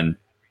reads and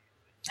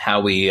how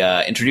we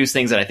introduce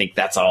things, and I think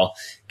that's all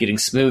getting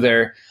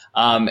smoother.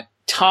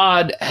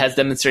 Todd has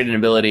demonstrated an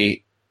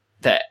ability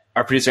that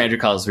our producer Andrew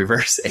calls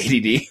reverse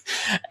ADD.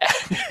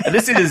 And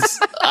this is,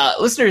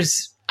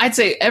 listeners, I'd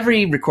say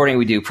every recording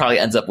we do probably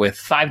ends up with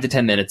 5 to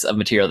 10 minutes of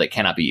material that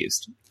cannot be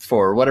used.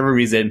 For whatever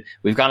reason,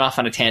 we've gone off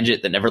on a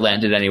tangent that never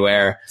landed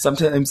anywhere.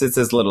 Sometimes it's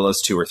as little as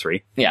 2 or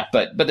 3. Yeah,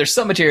 but there's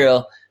some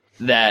material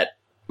that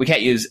we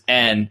can't use,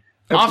 and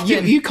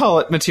often... You call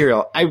it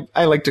material.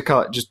 I like to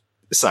call it just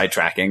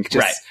sidetracking.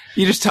 Right.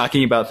 You're just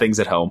talking about things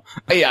at home.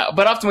 Yeah,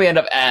 but often we end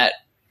up at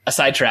a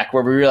sidetrack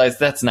where we realize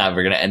that's not where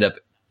we're going to end up.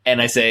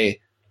 And I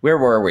say, where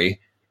were we?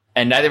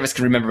 And neither of us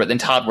can remember, but then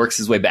Todd works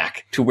his way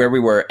back to where we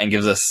were and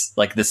gives us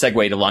like the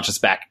segue to launch us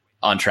back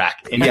on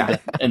track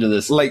into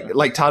this.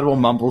 Like Todd will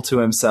mumble to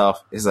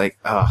himself. He's like,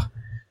 oh,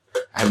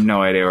 I have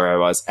no idea where I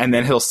was. And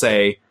then he'll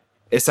say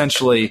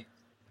essentially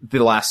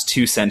the last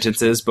 2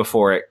 sentences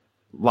before it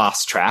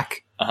lost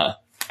track. Uh-huh.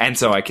 And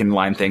so I can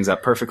line things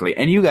up perfectly.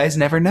 And you guys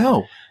never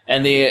know.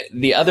 And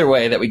the other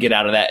way that we get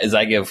out of that is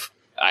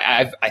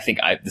I think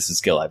this is a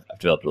skill I've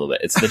developed a little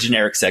bit. It's the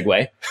generic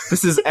segue.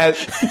 This is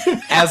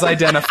as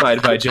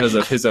identified by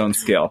Joseph, his own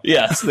skill.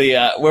 Yes,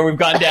 where we've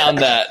gone down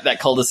that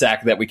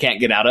cul-de-sac that we can't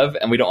get out of,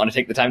 and we don't want to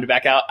take the time to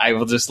back out. I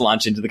will just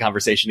launch into the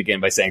conversation again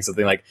by saying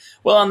something like,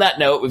 "Well, on that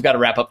note, we've got to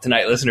wrap up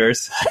tonight,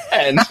 listeners."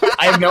 And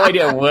I have no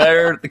idea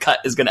where the cut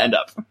is going to end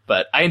up,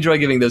 but I enjoy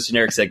giving those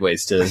generic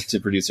segues to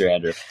producer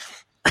Andrew.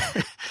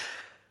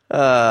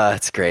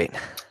 It's great.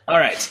 All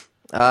right.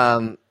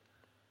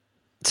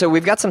 So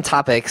we've got some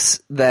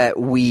topics that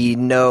we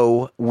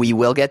know we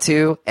will get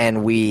to,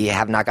 and we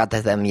have not got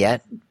to them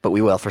yet, but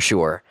we will for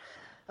sure.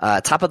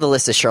 Top of the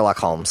list is Sherlock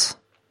Holmes.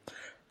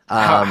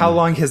 How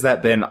long has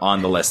that been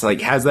on the list? Like,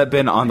 has that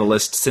been on the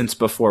list since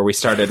before we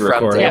started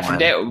recording?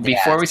 Yeah,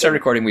 before we started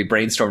recording, we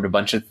brainstormed a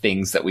bunch of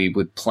things that we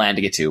would plan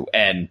to get to,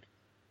 and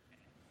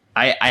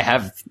I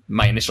have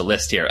my initial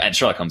list here, and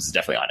Sherlock Holmes is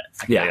definitely on it.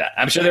 I can tell you that.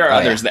 I'm sure there are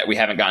others that we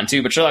haven't gotten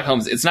to, but Sherlock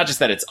Holmes, it's not just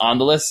that it's on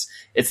the list,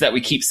 it's that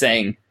we keep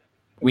saying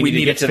we need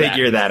to get to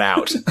figure that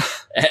out.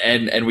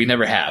 and we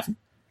never have.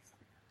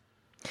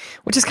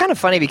 Which is kind of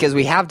funny because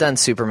we have done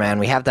Superman,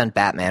 we have done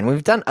Batman,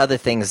 we've done other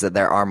things that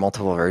there are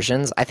multiple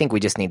versions. I think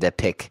we just need to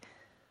pick.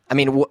 I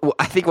mean,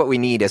 I think what we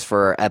need is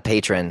for a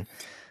patron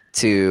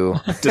to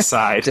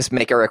decide, just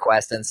make a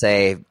request and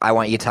say, "I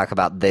want you to talk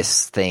about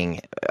this thing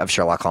of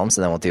Sherlock Holmes,"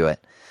 and then we'll do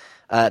it.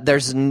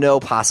 There's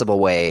no possible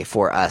way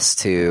for us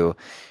to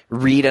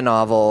read a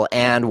novel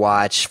and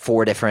watch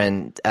 4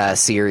 different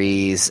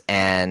series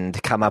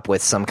and come up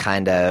with some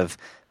kind of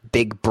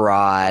big,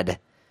 broad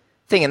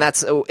thing. And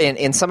that's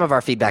in some of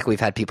our feedback, we've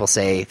had people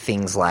say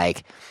things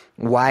like,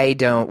 why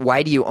do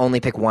you only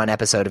pick one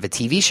episode of a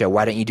TV show?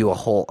 Why don't you do a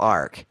whole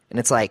arc? And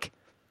it's like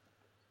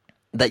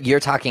that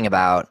you're talking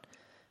about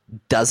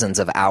dozens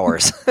of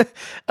hours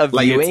of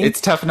viewing.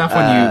 It's tough enough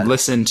when you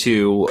listen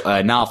to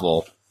a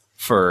novel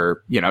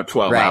for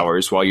 12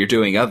 hours while you're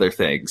doing other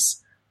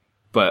things,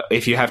 but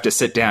if you have to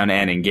sit down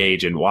and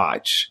engage and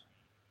watch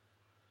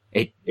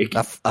a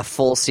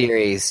full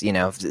series,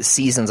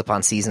 seasons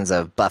upon seasons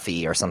of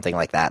Buffy or something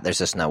like that, there's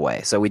just no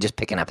way. So we just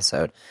pick an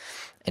episode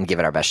and give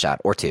it our best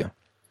shot, or 2.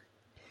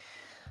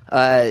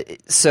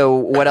 So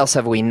what else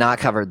have we not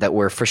covered that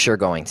we're for sure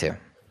going to?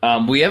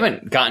 We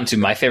haven't gotten to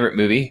my favorite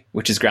movie,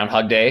 which is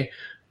Groundhog Day,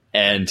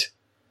 and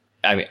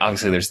I mean,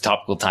 obviously there's a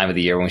topical time of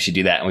the year when we should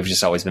do that, and we've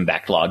just always been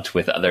backlogged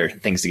with other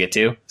things to get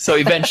to. So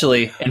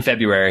eventually, in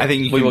February, I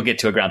think we will get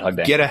to a Groundhog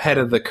Day. Get ahead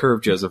of the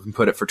curve, Joseph, and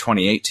put it for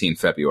 2018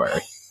 February.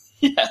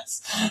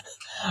 Yes.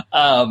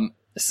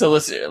 So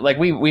let's, like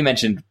we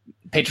mentioned,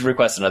 patron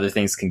requests and other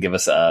things can give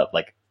us a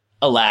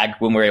lag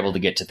when we're able to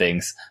get to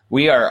things.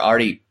 We are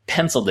already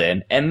penciled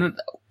in, and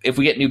if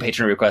we get new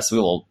patron requests, we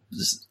will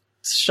just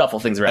shuffle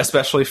things around.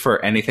 Especially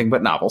for anything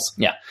but novels.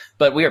 Yeah.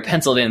 But we are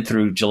penciled in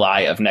through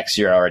July of next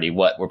year already,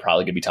 what we're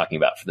probably going to be talking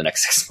about for the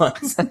next 6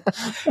 months.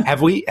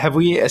 Have we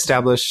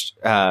established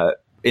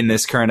in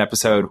this current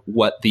episode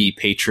what the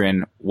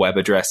patron web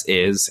address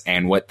is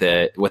and what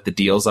the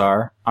deals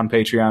are on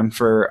Patreon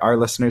for our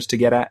listeners to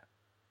get at?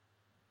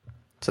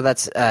 So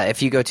that's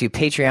if you go to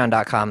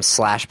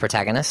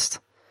patreon.com/protagonist,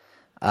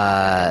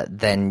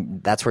 then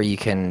that's where you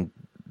can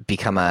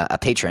become a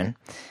patron.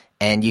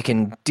 And you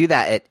can do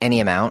that at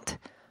any amount,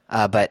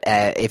 but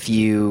if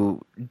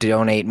you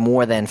donate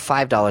more than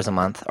 $5 a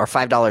month, or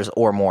 $5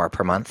 or more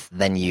per month,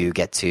 then you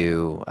get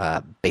to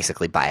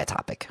basically buy a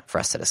topic for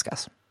us to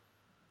discuss. So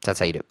that's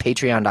how you do it.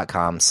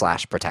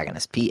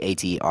 Patreon.com/protagonist.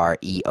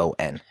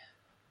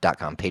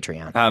 Patreon.com.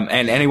 Patreon.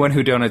 And anyone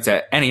who donates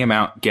at any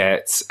amount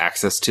gets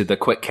access to the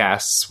quick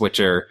casts, which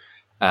are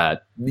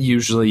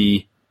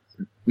usually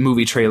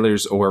movie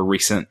trailers or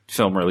recent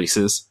film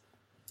releases.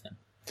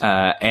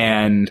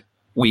 And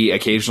we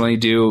occasionally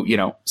do,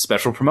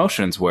 special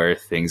promotions where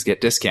things get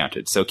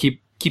discounted. So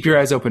keep your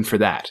eyes open for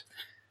that.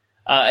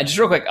 And just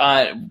real quick,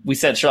 we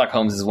said Sherlock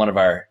Holmes is one of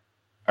our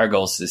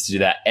goals is to do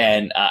that.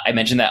 And I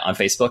mentioned that on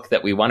Facebook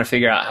that we want to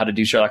figure out how to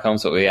do Sherlock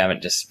Holmes, but we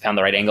haven't just found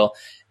the right angle.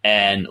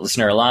 And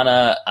listener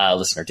Alana,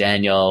 listener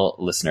Daniel,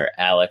 listener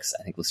Alex,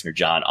 I think listener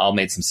John, all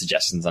made some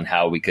suggestions on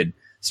how we could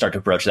start to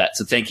approach that.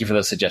 So thank you for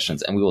those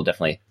suggestions. And we will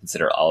definitely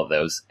consider all of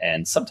those.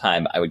 And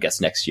sometime, I would guess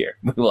next year,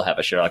 we will have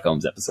a Sherlock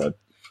Holmes episode.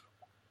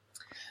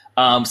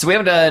 So we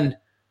haven't done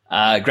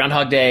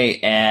Groundhog Day,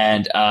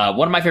 and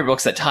one of my favorite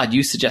books that Todd,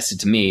 you suggested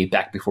to me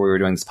back before we were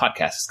doing this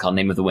podcast is called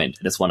Name of the Wind.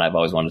 It's one I've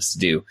always wanted us to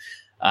do.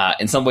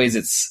 In some ways,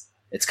 it's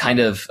kind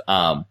of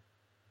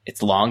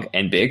it's long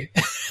and big.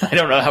 I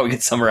don't know how we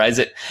could summarize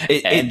it.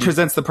 It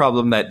presents the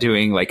problem that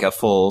doing like a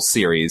full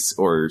series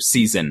or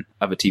season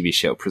of a TV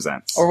show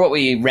presents, or what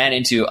we ran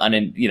into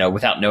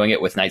without knowing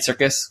it with Night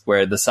Circus,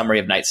 where the summary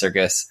of Night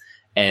Circus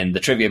and the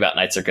trivia about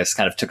Night Circus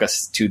kind of took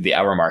us to the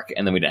hour mark,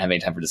 and then we didn't have any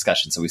time for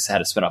discussion. So we had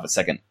to spin off a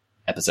second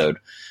episode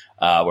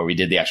where we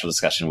did the actual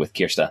discussion with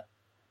Kirsta.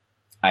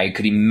 I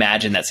could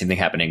imagine that same thing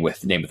happening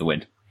with Name of the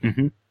Wind.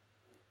 Mm-hmm.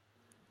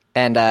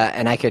 And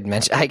I could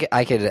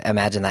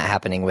imagine that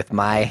happening with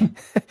the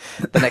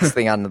next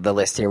thing on the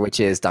list here, which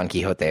is Don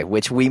Quixote,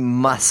 which we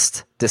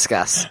must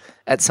discuss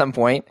at some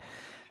point.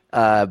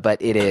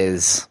 But it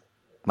is,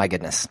 my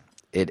goodness,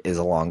 it is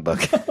a long book.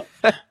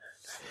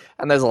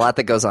 And there's a lot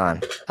that goes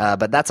on.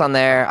 But that's on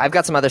there. I've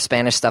got some other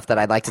Spanish stuff that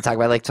I'd like to talk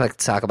about. I'd like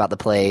to talk about the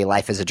play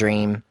Life is a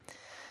Dream.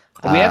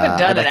 We haven't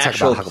done an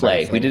actual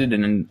play. We did it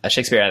in a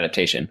Shakespeare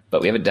adaptation,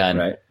 but we haven't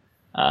done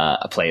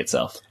a play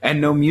itself. And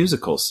no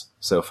musicals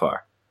so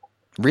far.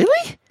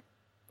 Really?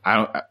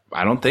 I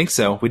don't think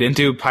so. We didn't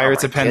do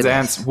Pirates of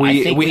Penzance.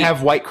 We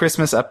have White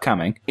Christmas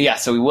upcoming. Yeah,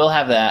 so we will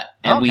have that.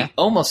 And we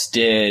almost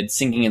did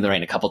Singing in the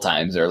Rain a couple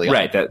times early on.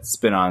 Right, that's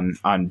been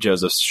on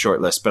Joseph's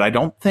short list. But I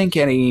don't think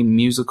any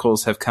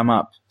musicals have come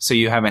up. So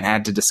you haven't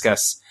had to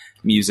discuss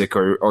music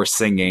or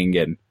singing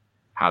and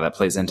how that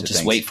plays into things.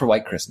 Just wait for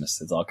White Christmas.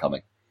 It's all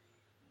coming.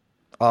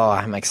 Oh,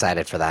 I'm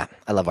excited for that.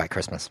 I love White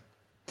Christmas.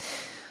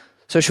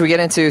 So should we get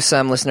into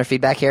some listener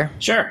feedback here?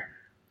 Sure.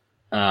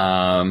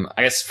 I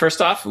guess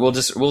first off, we'll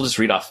just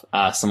read off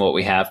some of what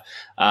we have.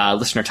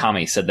 Listener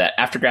Tommy said that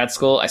after grad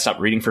school, I stopped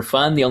reading for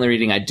fun. The only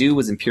reading I do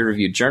was in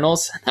peer-reviewed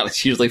journals. That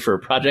was usually for a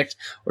project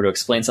or to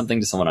explain something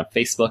to someone on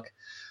Facebook.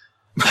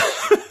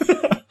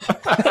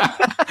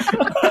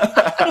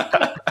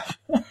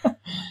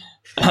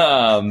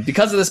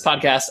 Because of this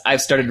podcast,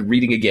 I've started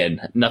reading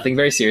again. Nothing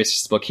very serious,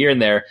 just a book here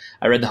and there.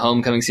 I read the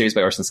Homecoming series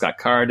by Orson Scott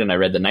Card, and I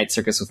read The Night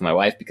Circus with my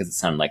wife because it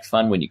sounded like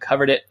fun when you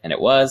covered it, and it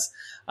was.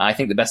 I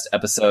think the best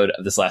episode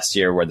of this last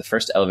year were the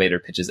first Elevator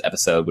Pitches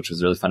episode, which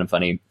was really fun and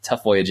funny,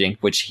 Tough Voyaging,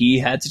 which he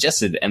had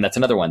suggested, and that's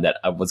another one that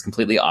was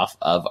completely off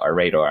of our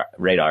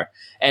radar.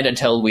 And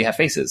Until We Have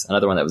Faces,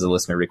 another one that was a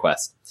listener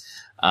request.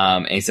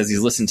 And he says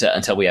he's listened to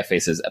Until We Have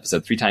Faces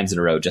episode 3 times in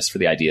a row just for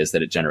the ideas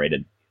that it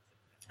generated.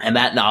 And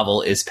that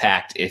novel is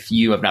packed. If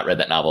you have not read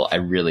that novel, I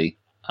really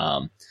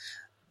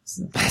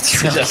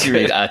suggest you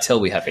read Till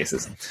We Have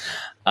Faces.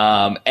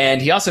 And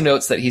he also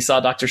notes that he saw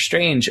Doctor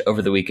Strange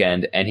over the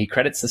weekend, and he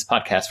credits this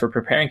podcast for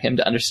preparing him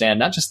to understand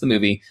not just the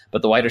movie,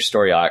 but the wider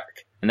story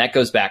arc. And that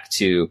goes back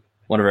to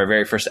one of our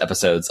very first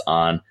episodes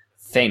on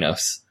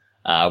Thanos,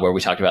 where we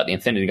talked about the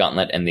Infinity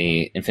Gauntlet and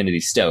the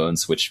Infinity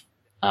Stones, which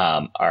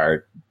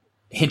are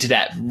hinted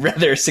at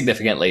rather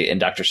significantly in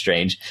Doctor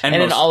Strange and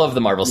in all of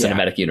the Marvel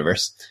Cinematic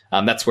Universe.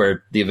 That's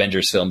where the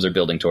Avengers films are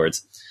building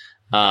towards.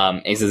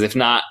 And he says if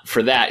not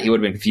for that, he would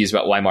have been confused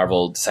about why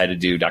Marvel decided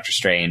to do Doctor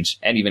Strange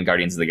and even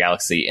Guardians of the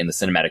Galaxy in the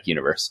cinematic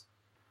universe.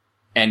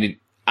 And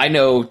I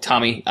know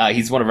Tommy,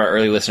 he's one of our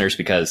early listeners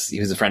because he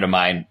was a friend of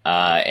mine,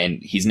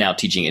 and he's now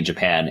teaching in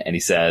Japan. And he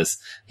says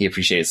he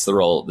appreciates the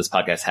role this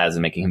podcast has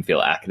in making him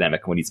feel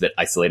academic when he's a bit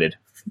isolated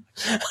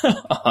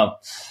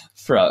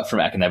from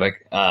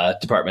academic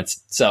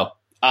departments. So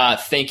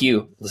thank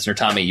you, listener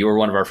Tommy. You were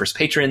one of our first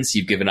patrons.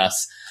 You've given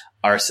us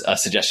a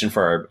suggestion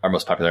for our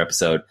most popular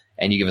episode,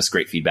 and you give us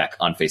great feedback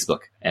on Facebook,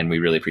 and we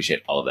really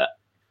appreciate all of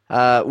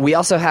that. We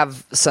also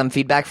have some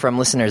feedback from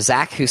listener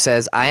Zach, who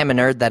says, I am a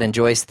nerd that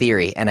enjoys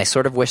theory, and I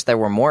sort of wish there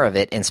were more of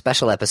it in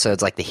special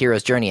episodes like the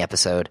Hero's Journey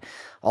episode.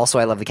 Also,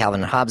 I love the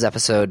Calvin and Hobbes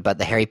episode, but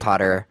the Harry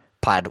Potter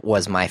pod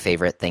was my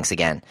favorite. Thanks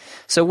again.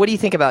 So what do you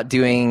think about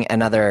doing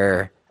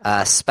another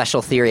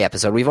special theory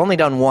episode? We've only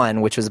done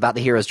one, which was about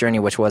the Hero's Journey,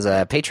 which was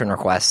a patron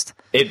request.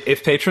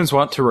 If patrons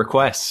want to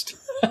request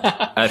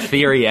a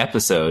theory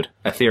episode,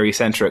 a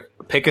theory-centric,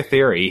 pick a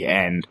theory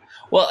and...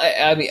 Well,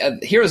 I mean,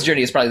 Hero's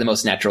Journey is probably the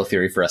most natural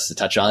theory for us to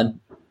touch on.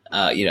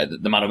 The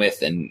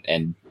monomyth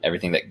and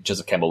everything that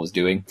Joseph Campbell was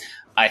doing.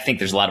 I think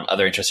there's a lot of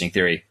other interesting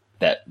theory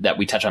that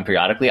we touch on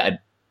periodically. I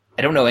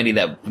don't know any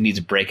that need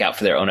to break out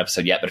for their own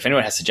episode yet, but if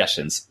anyone has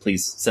suggestions,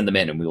 please send them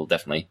in and we will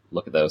definitely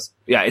look at those.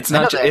 Yeah, it's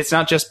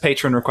not just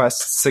patron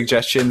requests,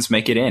 suggestions,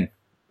 make it in.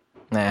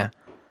 Yeah.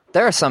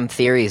 There are some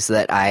theories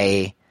that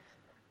I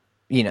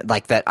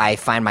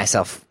find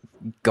myself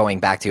going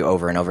back to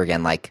over and over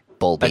again, like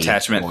Bowlby,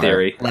 attachment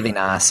theory,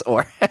 Levinas,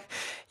 or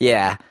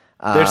yeah.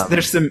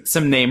 There's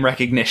some name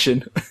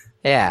recognition.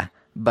 Yeah,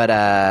 but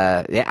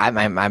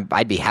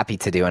I'd be happy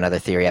to do another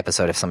theory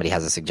episode if somebody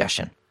has a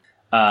suggestion.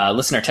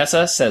 Listener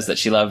Tessa says that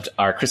she loved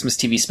our Christmas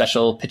TV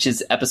special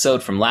pitches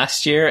episode from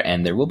last year,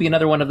 and there will be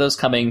another one of those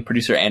coming.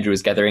 Producer Andrew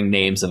is gathering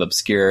names of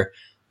obscure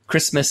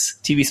Christmas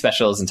TV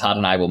specials, and Todd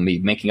and I will be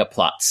making up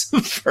plots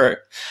for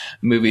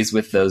movies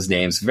with those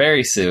names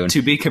very soon.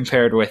 To be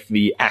compared with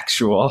the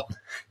actual.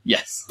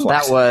 Yes.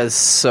 That was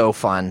so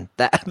fun.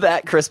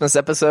 That Christmas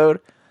episode,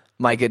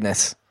 my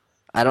goodness.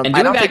 I don't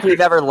think we've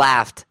ever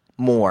laughed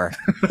more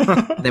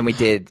than we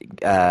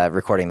did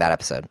recording that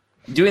episode.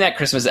 Doing that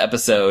Christmas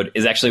episode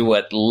is actually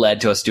what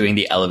led to us doing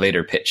the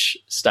elevator pitch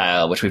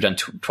style, which we've done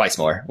twice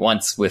more.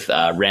 Once with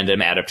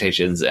random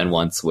adaptations and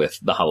once with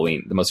the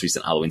most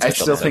recent Halloween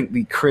special. I still think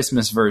the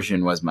Christmas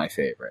version was my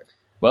favorite.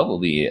 Well, we'll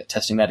be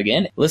testing that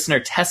again. Listener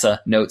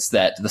Tessa notes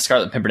that the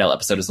Scarlet Pimpernel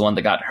episode is the one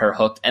that got her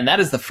hooked, and that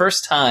is the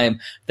first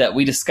time that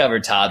we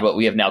discovered, Todd, what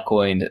we have now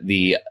coined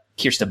the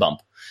Kirsta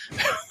bump,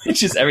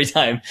 which is every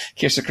time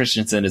Kirsta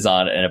Christensen is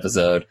on an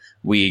episode,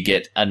 we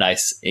get a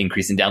nice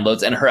increase in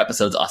downloads, and her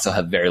episodes also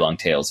have very long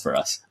tails for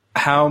us.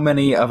 How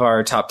many of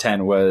our top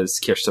 10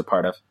 was Kirsta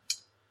part of?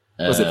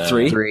 Was it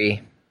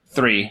 3?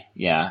 3,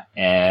 yeah.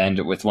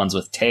 And with ones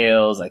with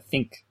tails, I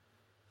think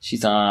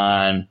she's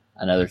on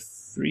another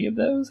 3 of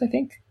those, I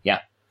think.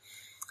 Yeah.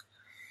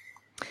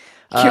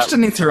 Kirsta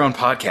needs her own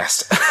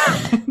podcast.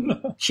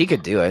 She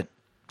could do it.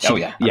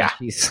 Yeah.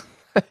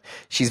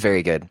 She's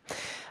very good.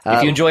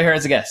 If you enjoy her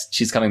as a guest,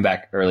 she's coming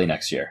back early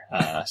next year.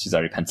 She's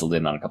already penciled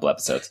in on a couple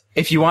episodes.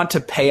 If you want to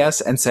pay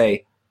us and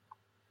say,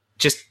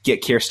 just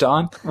get Kirsta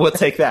on, we'll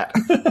take that.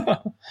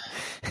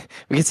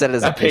 We can set it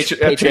as a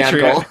Patreon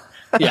goal.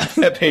 Yeah,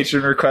 a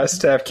patron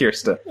request to have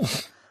Kirsta.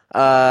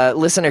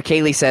 Listener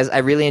Kaylee says, I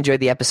really enjoyed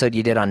the episode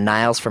you did on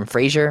Niles from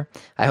Frasier.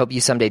 I hope you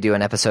someday do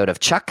an episode of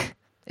Chuck.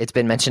 It's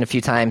been mentioned a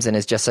few times and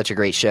is just such a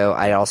great show.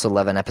 I also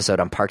love an episode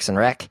on Parks and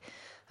Rec,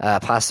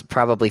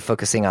 probably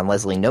focusing on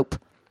Leslie Knope.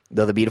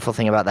 Though the beautiful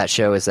thing about that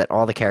show is that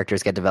all the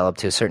characters get developed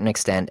to a certain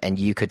extent and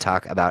you could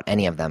talk about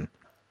any of them.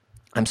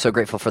 I'm so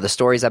grateful for the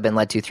stories I've been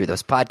led to through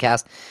this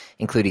podcast,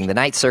 including The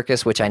Night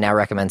Circus, which I now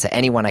recommend to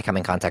anyone I come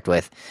in contact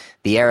with,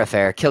 The Air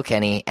Affair,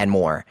 Kilkenny, and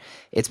more.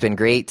 It's been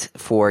great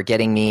for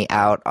getting me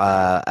out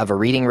of a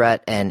reading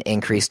rut and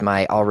increased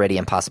my already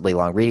impossibly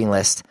long reading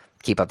list.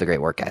 Keep up the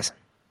great work, guys.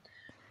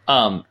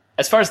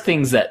 As far as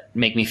things that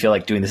make me feel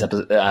like doing this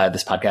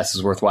this podcast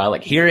is worthwhile,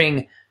 like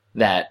hearing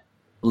that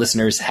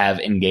listeners have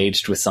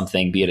engaged with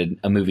something, be it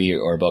a movie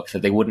or a book,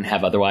 that they wouldn't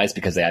have otherwise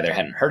because they either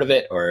hadn't heard of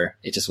it or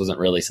it just wasn't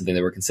really something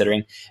they were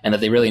considering, and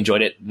that they really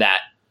enjoyed it, that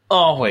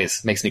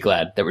always makes me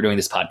glad that we're doing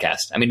this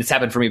podcast. I mean, it's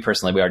happened for me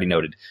personally. We already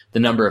noted the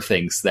number of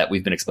things that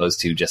we've been exposed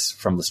to just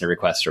from listener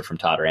requests or from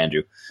Todd or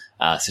Andrew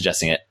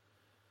suggesting it.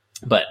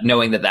 But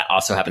knowing that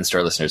also happens to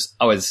our listeners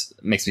always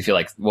makes me feel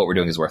like what we're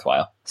doing is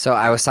worthwhile. So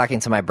I was talking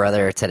to my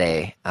brother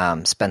today,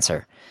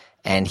 Spencer,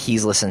 and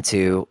he's listened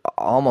to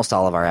almost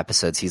all of our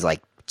episodes. He's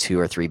like 2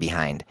 or 3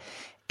 behind.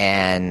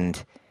 And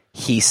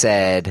he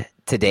said,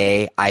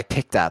 today I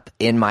picked up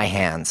in my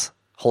hands,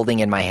 holding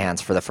in my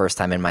hands for the first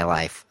time in my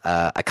life,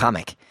 a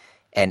comic,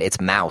 and it's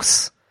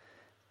Mouse.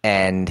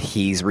 And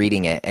he's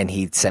reading it, and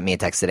he sent me a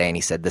text today, and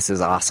he said, this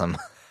is awesome.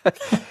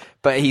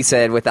 But he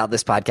said without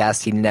this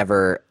podcast, he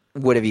never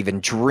would have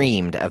even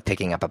dreamed of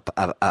picking up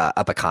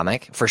a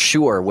comic. For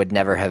sure would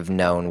never have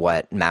known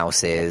what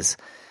Mouse is.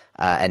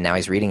 And now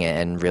he's reading it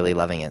and really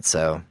loving it.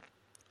 So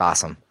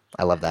awesome.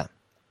 I love that.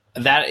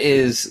 That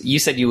is, you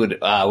said you would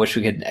wish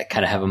we could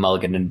kind of have a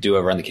mulligan and do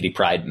over on the Kitty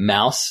Pryde.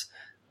 Mouse,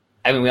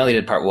 I mean, we only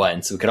did part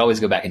 1, so we could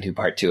always go back and do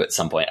part 2 at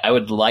some point. I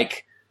would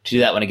like to do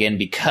that one again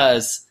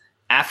because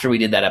after we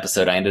did that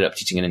episode, I ended up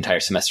teaching an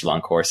entire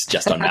semester-long course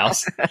just on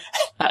Mouse.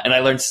 And I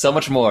learned so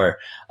much more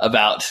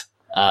about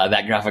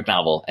that graphic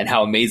novel and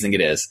how amazing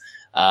it is,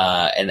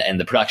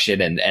 and the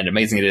production and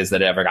amazing it is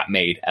that it ever got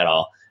made at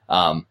all.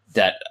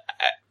 That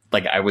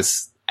like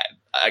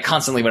I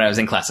constantly, when I was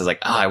in class, I was like,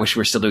 I wish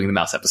we were still doing the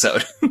Mouse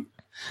episode.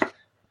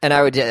 And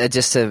I would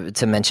just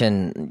to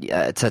mention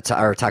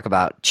or talk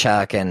about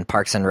Chuck and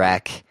Parks and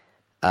Rec,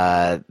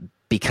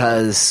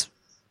 because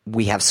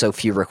we have so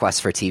few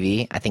requests for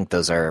TV. I think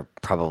those are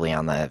probably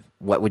on the,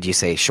 what would you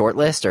say, short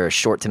list or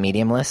short to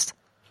medium list?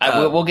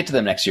 We'll get to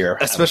them next year.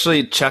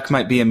 Especially Chuck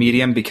might be a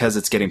medium because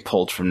it's getting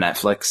pulled from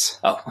Netflix.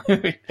 Oh,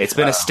 it's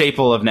been a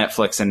staple of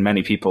Netflix, and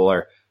many people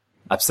are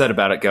upset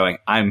about it going.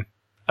 I'm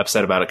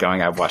upset about it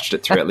going. I've watched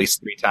it through at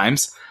least 3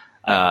 times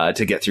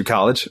to get through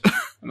college.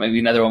 Maybe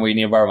another one where you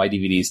need to borrow my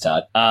DVDs,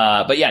 Todd.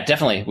 But yeah,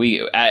 definitely.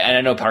 And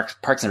I know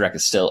Parks and Rec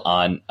is still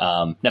on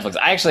Netflix.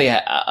 I actually,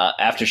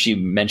 after she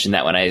mentioned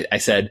that one, I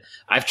said,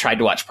 I've tried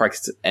to watch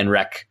Parks and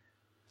Rec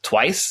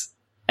twice,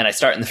 and I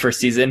start in the first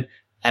season,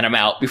 and I'm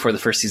out before the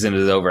first season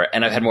is over.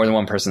 And I've had more than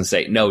one person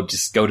say, no,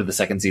 just go to the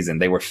second season.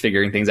 They were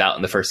figuring things out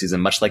in the first season,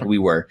 much like we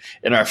were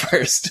in our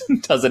first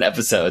dozen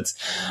episodes.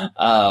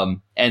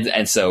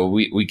 And so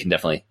we can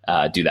definitely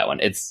do that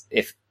one.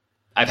 If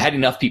I've had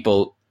enough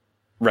people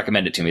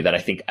recommend it to me that I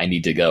think I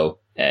need to go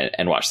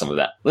and watch some of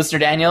that. Listener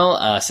Daniel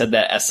said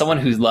that as someone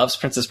who loves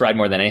Princess Bride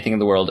more than anything in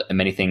the world and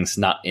many things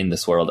not in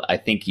this world, I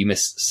think you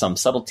missed some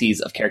subtleties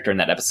of character in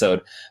that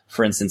episode.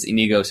 For instance,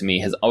 Inigo to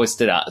me has always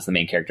stood out as the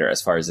main character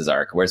as far as his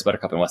arc, whereas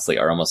Buttercup and Wesley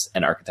are almost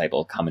an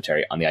archetypal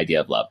commentary on the idea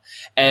of love.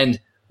 And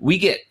we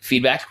get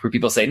feedback where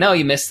people say, no,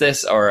 you missed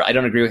this, or I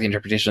don't agree with the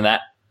interpretation of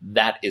that.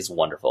 That is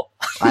wonderful.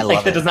 I love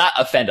it. That does not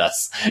offend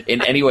us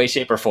in any way,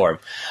 shape, or form.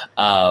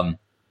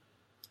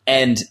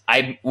 And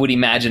I would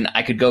imagine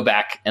I could go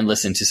back and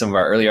listen to some of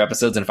our earlier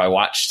episodes, and if I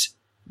watched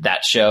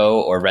that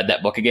show or read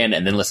that book again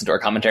and then listened to our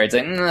commentary, I'd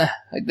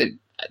say,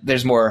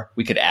 there's more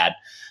we could add.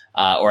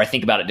 Or I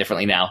think about it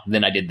differently now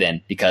than I did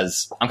then,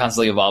 because I'm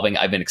constantly evolving.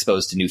 I've been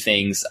exposed to new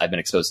things. I've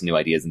been exposed to new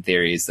ideas and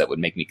theories that would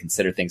make me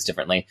consider things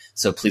differently.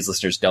 So please,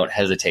 listeners, don't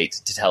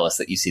hesitate to tell us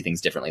that you see things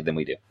differently than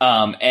we do.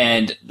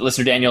 And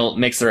listener Daniel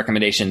makes the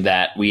recommendation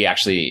that we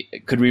actually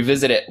could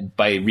revisit it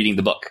by reading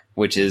the book,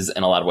 which is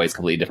in a lot of ways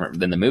completely different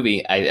than the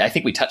movie. I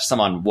think we touched some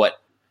on what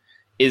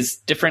is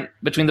different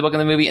between the book and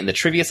the movie in the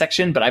trivia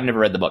section, but I've never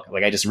read the book.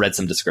 Like, I just read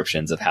some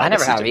descriptions of how I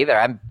never have either.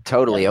 I'm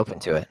totally open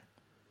to it.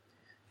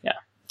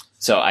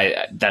 So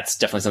that's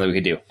definitely something we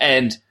could do.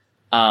 And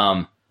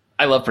I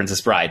love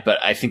Princess Bride,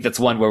 but I think that's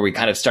one where we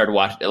kind of started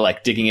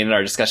digging in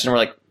our discussion. And we're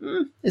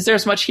like, is there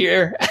as much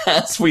here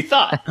as we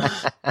thought?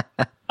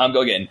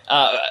 Go again.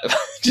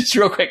 Just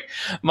real quick.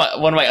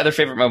 One of my other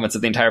favorite moments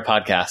of the entire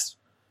podcast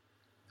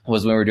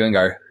was when we were doing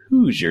our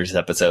Hoosiers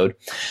episode.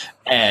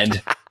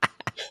 And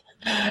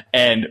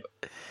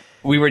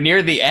we were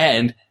near the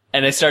end,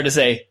 and I started to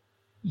say,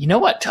 you know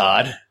what,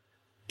 Todd?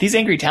 These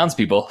angry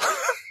townspeople...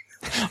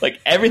 like,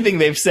 everything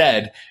they've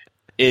said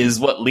is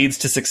what leads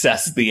to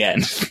success at the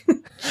end.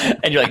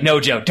 And you're like,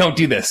 no, Joe, don't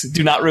do this.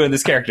 Do not ruin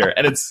this character.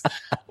 And it's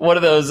one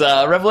of those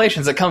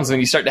revelations that comes when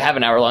you start to have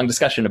an hour-long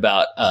discussion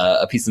about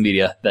a piece of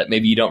media that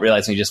maybe you don't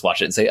realize when you just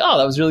watch it and say, oh,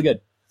 that was really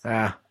good.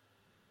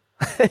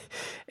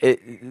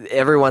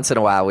 Every once in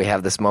a while, we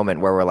have this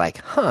moment where we're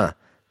like,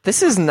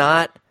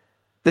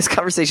 this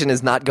conversation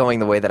is not going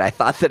the way that I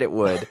thought that it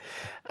would.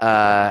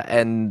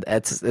 And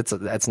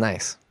that's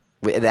nice.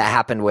 That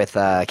happened with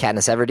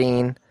Katniss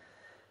Everdeen,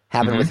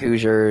 happened with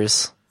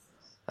Hoosiers.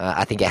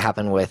 I think it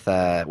happened with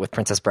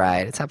Princess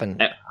Bride. It's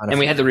happened. And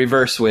we had the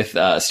reverse with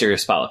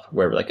Asterios Polyp,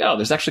 where we're like, oh,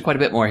 there's actually quite a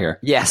bit more here.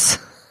 Yes.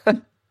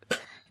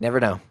 Never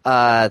know.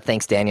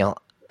 Thanks, Daniel.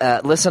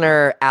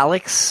 Listener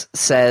Alex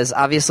says,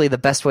 obviously the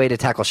best way to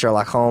tackle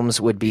Sherlock Holmes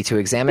would be to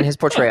examine his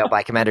portrayal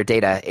by Commander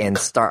Data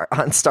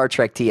on Star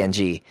Trek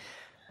TNG.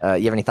 You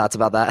have any thoughts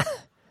about that?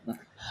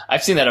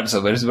 I've seen that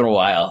episode, but it's been a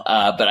while.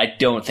 But I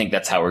don't think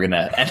that's how we're going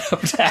to end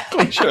up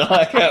tackling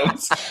Sherlock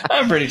Holmes.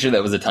 I'm pretty sure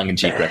that was a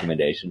tongue-in-cheek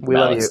recommendation. We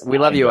love you. We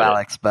love you,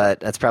 Alex, but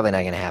that's probably not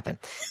going to happen.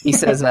 He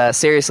says,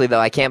 seriously, though,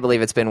 I can't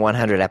believe it's been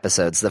 100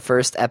 episodes. The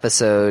first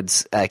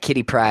episodes,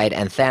 Kitty Pryde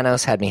and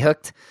Thanos, had me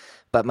hooked.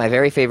 But my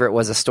very favorite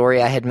was a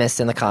story I had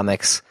missed in the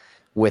comics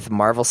with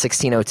Marvel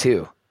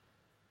 1602.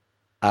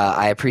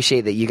 I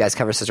appreciate that you guys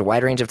cover such a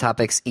wide range of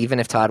topics, even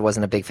if Todd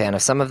wasn't a big fan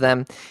of some of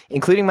them,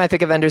 including my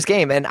pick of Ender's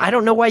Game. And I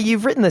don't know why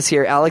you've written this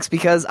here, Alex,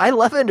 because I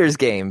love Ender's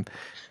Game.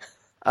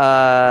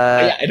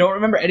 Yeah, I don't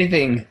remember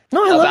anything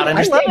about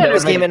Ender's Game. I love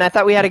Ender's Game, and I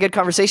thought we had a good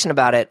conversation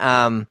about it.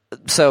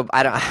 So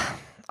I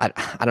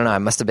don't know. I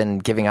must have been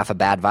giving off a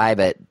bad vibe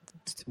at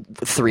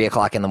 3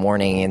 o'clock in the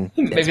morning. And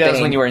maybe that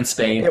was when you were in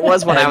Spain. It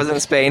was when I was in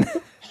Spain.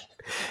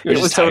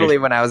 It was totally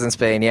when I was in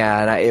Spain,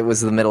 yeah, and it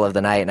was the middle of the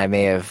night, and I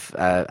may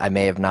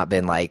have not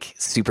been like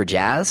super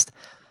jazzed,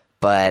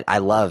 but I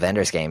love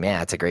Ender's Game.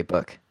 Yeah, it's a great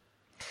book.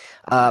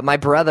 My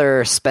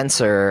brother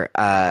Spencer,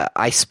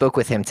 I spoke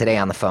with him today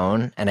on the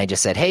phone, and I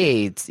just said,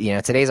 "Hey,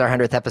 today's our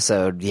 100th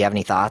episode. Do you have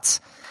any thoughts?"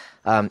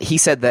 He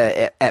said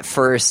that at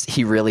first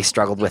he really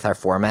struggled with our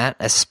format,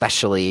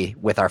 especially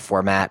with our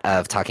format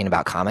of talking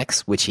about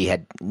comics, which he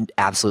had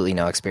absolutely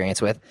no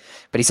experience with.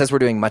 But he says we're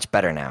doing much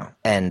better now,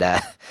 and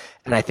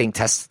I think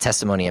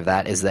testimony of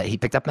that is that he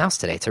picked up Mouse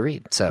today to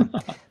read. So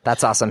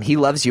that's awesome. He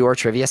loves your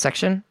trivia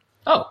section.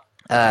 Oh,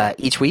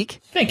 each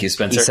week. Thank you,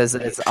 Spencer. He says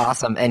that it's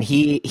awesome, and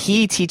he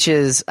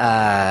teaches.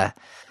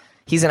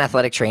 He's an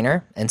athletic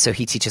trainer, and so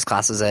he teaches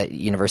classes at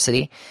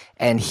university.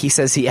 And he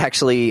says he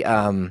actually.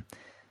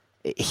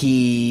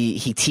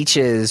 He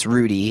teaches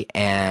Rudy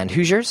and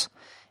Hoosiers,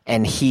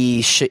 and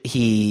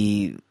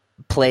he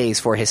plays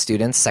for his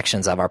students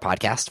sections of our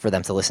podcast for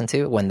them to listen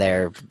to when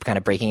they're kind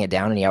of breaking it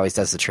down, and he always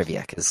does the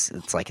trivia because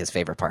it's like his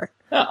favorite part.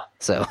 Oh.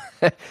 So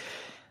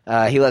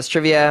he loves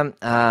trivia.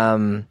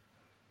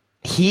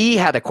 He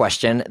had a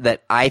question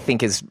that I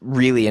think is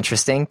really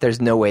interesting. There's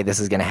no way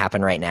this is going to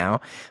happen right now,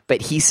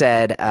 but he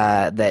said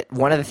that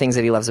one of the things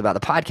that he loves about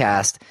the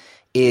podcast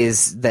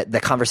is that the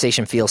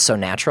conversation feels so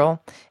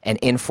natural and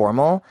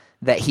informal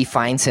that he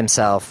finds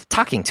himself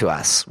talking to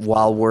us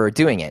while we're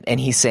doing it. And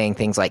he's saying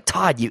things like,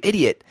 Todd, you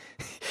idiot,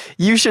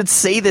 you should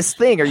say this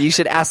thing, or you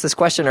should ask this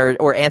question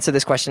or answer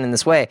this question in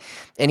this way.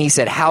 And he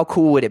said, how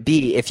cool would it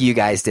be if you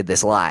guys did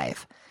this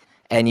live?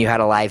 And you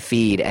had a live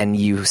feed and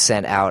you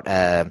sent out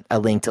a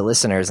link to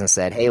listeners and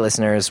said, hey,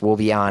 listeners, we'll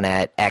be on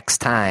at X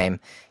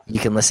time. You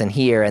can listen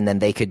here. And then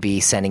they could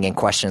be sending in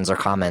questions or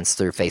comments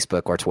through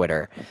Facebook or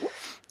Twitter.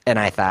 And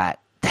I thought,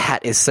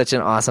 that is such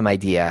an awesome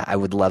idea. I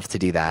would love to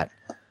do that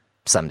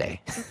someday.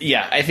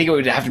 Yeah, I think it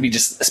would have to be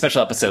just special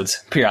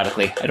episodes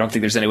periodically. I don't think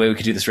there's any way we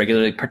could do this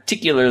regularly,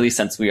 particularly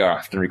since we are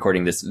often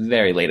recording this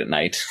very late at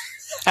night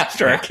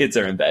after our kids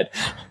are in bed.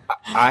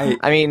 I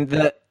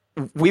mean,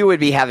 we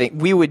would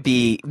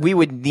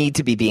need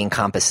to be being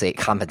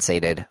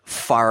compensated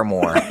far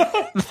more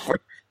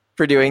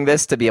for doing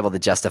this to be able to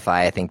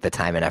justify, I think, the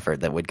time and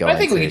effort that would go. I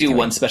think we could do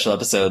one special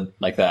episode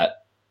like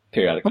that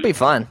periodically. It'll be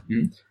fun.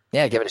 Mm-hmm.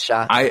 Yeah, give it a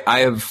shot. I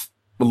have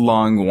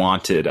long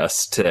wanted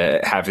us to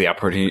have the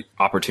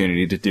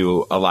opportunity to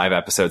do a live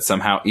episode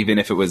somehow, even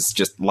if it was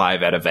just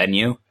live at a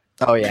venue.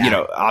 Oh, yeah.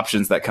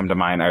 Options that come to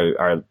mind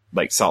are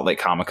like Salt Lake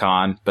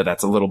Comic-Con, but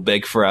that's a little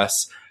big for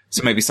us.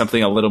 So maybe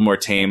something a little more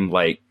tame,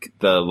 like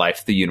the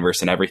Life, the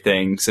Universe, and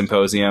Everything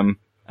Symposium,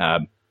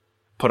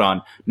 put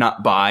on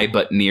not by,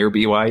 but near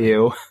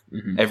BYU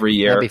every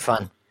year. That'd be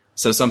fun.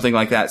 So something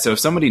like that. So if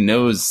somebody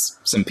knows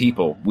some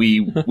people, we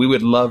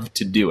would love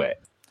to do it.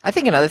 I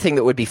think another thing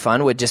that would be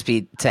fun would just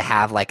be to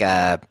have like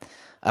a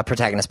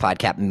Protagonist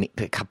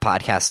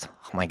podcast.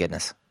 Oh my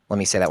goodness. Let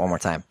me say that one more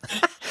time.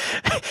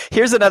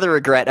 Here's another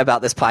regret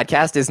about this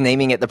podcast is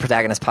naming it the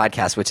Protagonist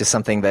Podcast, which is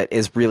something that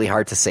is really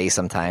hard to say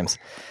sometimes.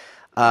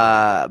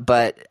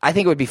 But I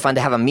think it would be fun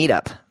to have a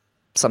meetup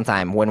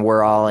sometime when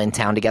we're all in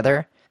town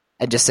together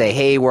and just say,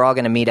 hey, we're all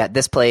going to meet at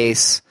this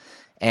place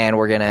and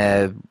we're going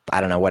to, I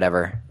don't know,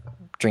 whatever,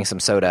 drink some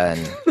soda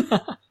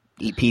and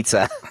eat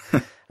pizza.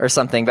 Or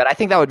something, but I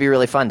think that would be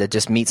really fun to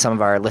just meet some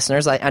of our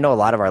listeners. I know a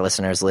lot of our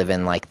listeners live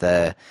in like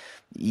the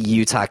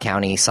Utah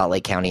County, Salt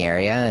Lake County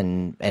area,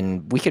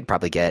 and we could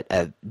probably get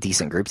a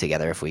decent group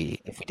together if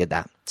we did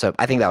that. So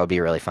I think that would be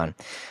really fun.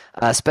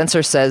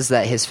 Spencer says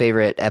that his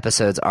favorite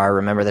episodes are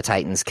Remember the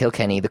Titans,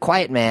 Kilkenny, The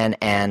Quiet Man,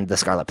 and The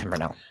Scarlet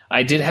Pimpernel.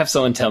 I did have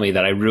someone tell me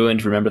that I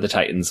ruined Remember the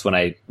Titans when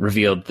I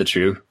revealed the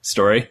true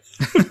story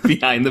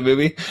behind the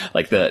movie,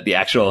 like the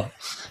actual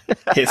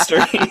history.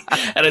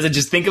 And I said,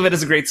 just think of it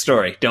as a great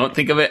story. Don't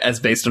think of it as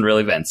based on real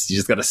events. You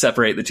just got to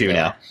separate the two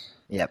now.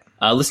 Yep.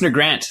 Listener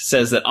Grant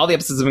says that all the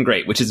episodes have been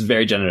great, which is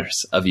very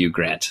generous of you,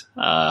 Grant.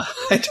 I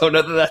don't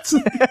know that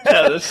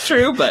that's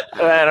true, but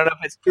I don't know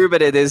if it's true,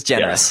 but it is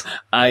generous.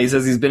 Yeah. He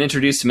says he's been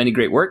introduced to many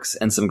great works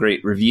and some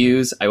great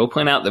reviews. I will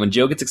point out that when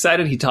Joe gets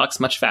excited, he talks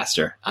much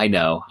faster. I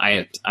know.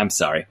 I'm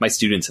sorry. My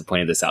students have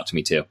pointed this out to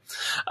me too.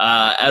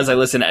 As I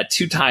listen at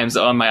 2 times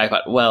on my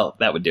iPod, well,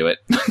 that would do it.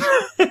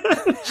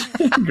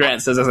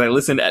 Grant says, as I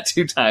listened at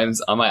 2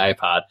 times on my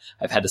iPod,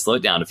 I've had to slow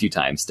it down a few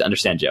times to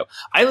understand Joe.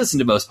 I listen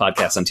to most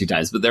podcasts on 2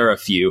 times, but there are a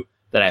few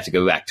that I have to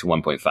go back to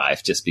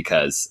 1.5 just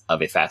because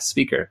of a fast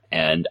speaker.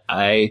 And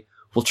I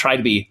will try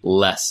to be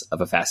less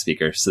of a fast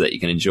speaker so that you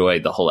can enjoy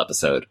the whole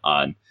episode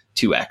on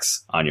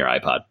 2x on your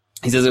iPod.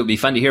 He says it would be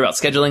fun to hear about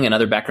scheduling and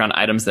other background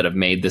items that have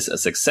made this a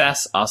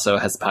success. Also,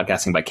 has the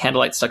podcasting by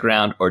candlelight stuck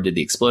around, or did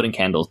the exploding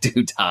candle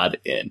do Todd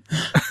in?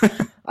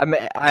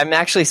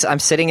 I'm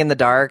sitting in the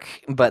dark,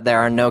 but there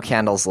are no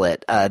candles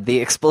lit. The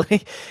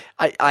exploding,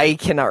 I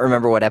cannot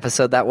remember what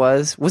episode that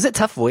was. Was it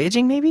Tough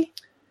Voyaging? Maybe.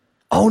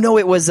 Oh no,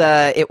 it was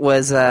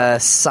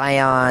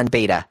Scion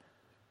Beta.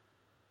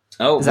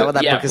 Oh, is that what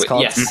that book is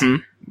called? Yes.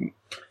 Mm-hmm.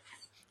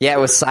 Yeah, it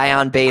was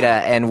Scion Beta,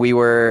 and we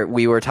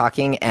were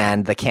talking,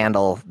 and the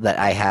candle that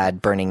I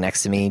had burning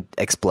next to me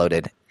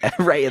exploded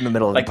right in the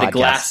middle of the podcast. Like the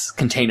glass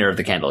container of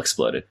the candle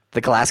exploded. The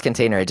glass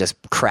container, it just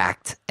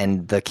cracked,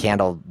 and the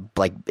candle,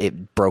 like,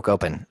 it broke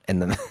open,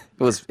 and then it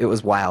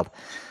was wild.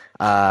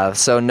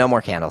 So no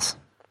more candles,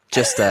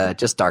 just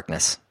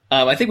darkness.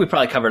 I think we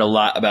probably covered a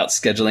lot about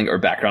scheduling or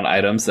background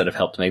items that have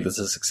helped make this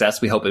a success.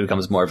 We hope it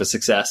becomes more of a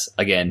success.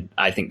 Again,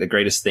 I think the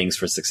greatest things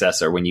for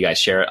success are when you guys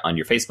share it on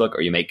your Facebook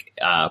or you make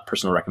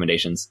personal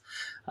recommendations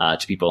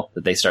to people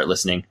that they start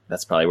listening.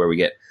 That's probably where we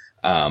get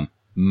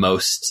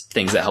most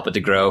things that help it to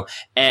grow.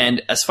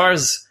 And as far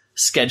as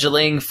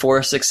scheduling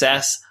for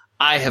success,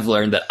 I have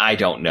learned that I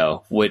don't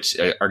know which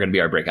are going to be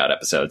our breakout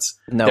episodes.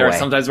 There are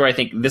sometimes where I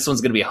think this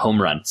one's going to be a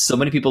home run. So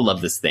many people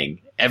love this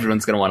thing.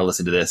 Everyone's going to want to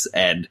listen to this,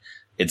 and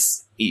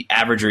it's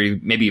average or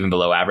maybe even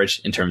below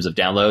average in terms of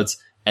downloads.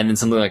 And then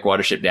something like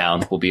Watership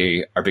Down will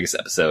be our biggest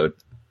episode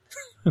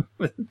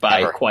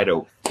by quite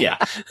a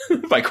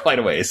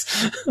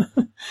ways.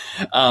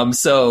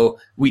 So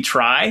we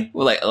try,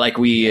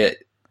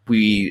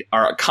 we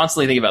are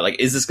constantly thinking about, like,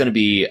 is this going to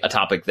be a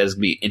topic that is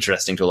going to be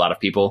interesting to a lot of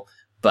people?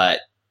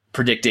 But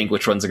predicting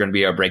which ones are going to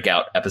be our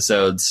breakout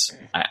episodes,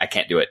 I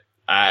can't do it.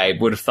 I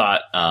would have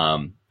thought,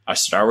 our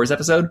Star Wars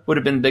episode would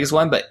have been the biggest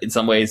one, but in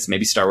some ways,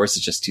 maybe Star Wars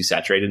is just too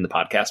saturated in the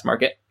podcast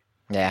market.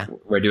 Yeah.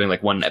 We're doing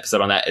like one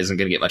episode on that isn't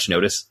going to get much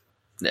notice.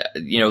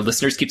 You know,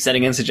 listeners keep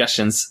sending in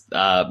suggestions.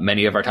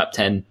 Many of our top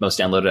 10 most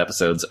downloaded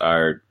episodes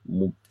are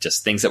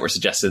just things that were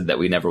suggested that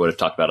we never would have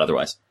talked about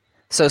otherwise.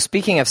 So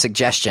speaking of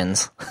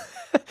suggestions,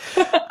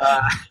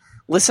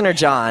 listener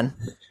John,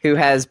 who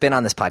has been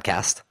on this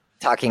podcast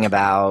talking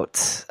about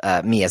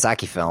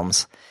Miyazaki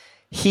films,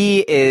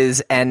 he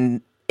is a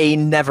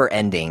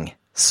never-ending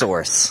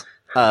source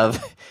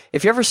of,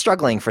 if you're ever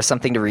struggling for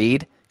something to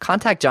read,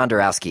 contact John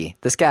Dorowski.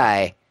 This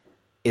guy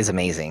is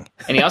amazing.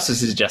 And he also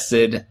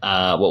suggested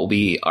what will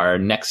be our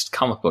next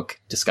comic book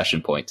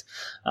discussion point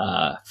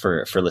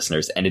for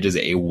listeners, and it is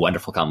a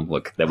wonderful comic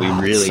book that we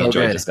really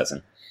enjoyed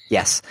discussing.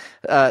 Yes.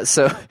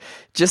 So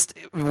just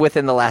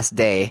within the last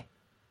day,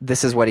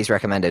 this is what he's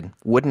recommended.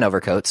 Wooden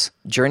Overcoats,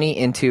 Journey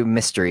into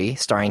Mystery,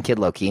 starring Kid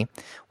Loki,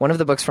 one of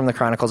the books from the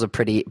Chronicles of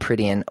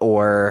Prydain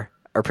or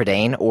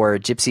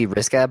Gypsy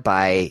Rizka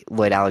by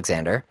Lloyd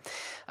Alexander,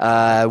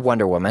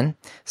 Wonder Woman,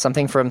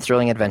 something from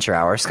Thrilling Adventure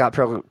Hour, Scott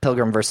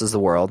Pilgrim vs. the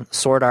World,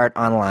 Sword Art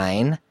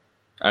Online.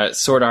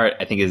 Sword Art,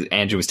 I think, is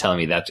Andrew was telling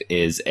me that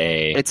is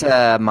it's an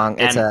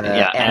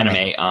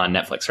anime on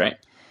Netflix, right?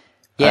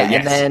 Yeah,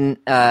 yes. And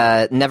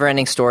then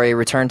Neverending Story,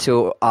 Return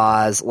to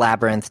Oz,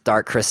 Labyrinth,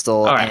 Dark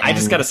Crystal. All right, I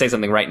just got to say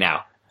something right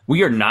now.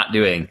 We are not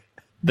doing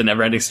the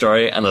Neverending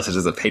Story unless it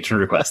is a patron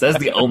request. That's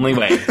the only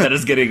way that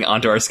is getting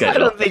onto our schedule.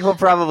 I don't think we'll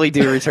probably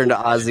do Return to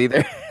Oz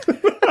either.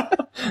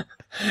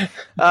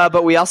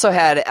 But we also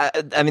had,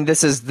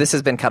 this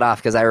has been cut off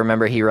because I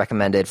remember he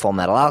recommended Full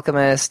Metal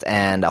Alchemist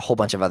and a whole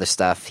bunch of other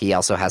stuff. He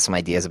also has some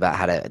ideas about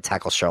how to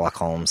tackle Sherlock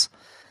Holmes.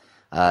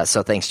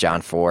 So thanks,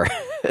 John, for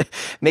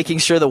making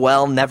sure the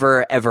well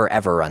never, ever,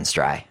 ever runs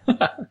dry.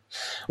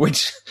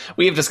 Which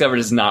we have discovered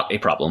is not a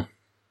problem.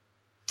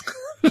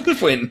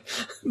 When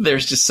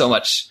there's just so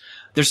much,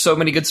 there's so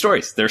many good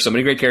stories. There are so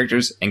many great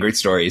characters and great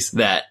stories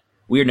that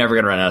we are never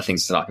going to run out of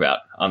things to talk about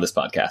on this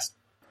podcast.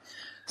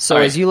 So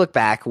as you look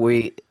back,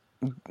 we're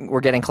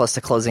getting close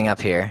to closing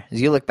up here.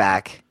 As you look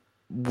back,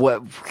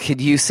 what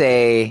could you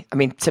say? I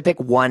mean, to pick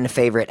one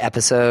favorite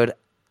episode,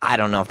 I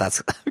don't know if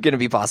that's going to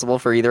be possible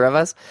for either of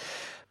us,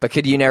 but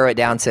could you narrow it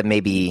down to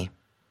maybe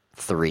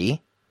 3?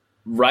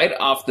 Right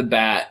off the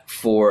bat,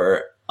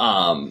 for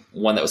one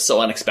that was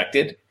so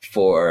unexpected,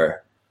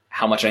 for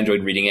how much I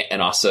enjoyed reading it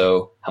and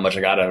also how much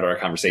I got out of our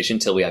conversation,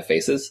 Till We Have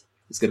Faces,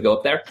 is going to go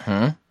up there.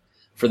 Mm-hmm.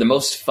 For the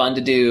most fun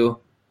to do,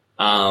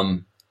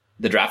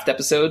 the draft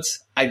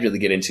episodes, I'd really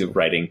get into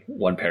writing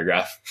one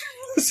paragraph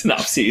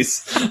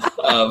synopses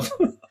of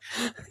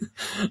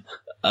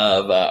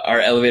our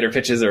elevator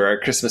pitches or our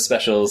Christmas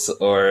specials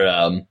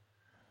or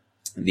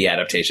the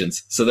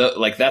adaptations. So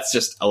that's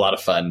just a lot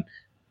of fun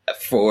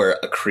for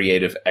a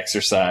creative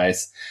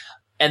exercise.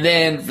 And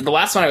then the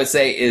last one I would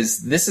say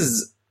is this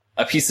is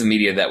a piece of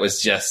media that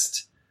was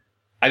just,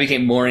 I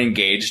became more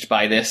engaged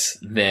by this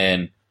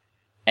than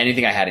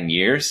anything I had in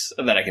years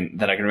that I can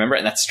remember.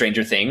 And that's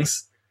Stranger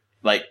Things.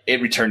 Like,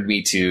 it returned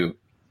me to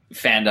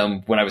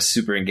fandom when I was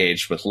super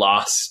engaged with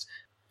Lost,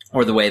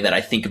 or the way that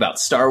I think about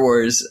Star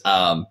Wars.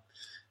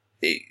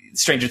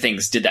 Stranger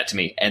Things did that to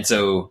me. And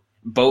so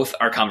both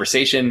our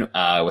conversation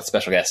with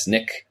special guest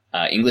Nick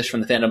English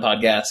from the Fandom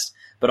Podcast,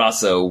 but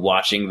also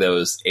watching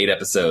those 8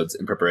 episodes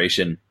in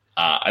preparation,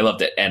 I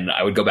loved it. And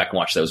I would go back and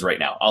watch those right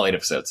now, all 8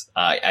 episodes.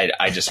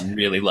 I just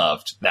really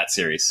loved that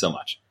series so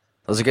much.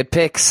 Those are good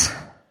picks.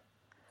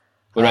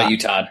 What about you,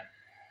 Todd?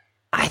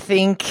 I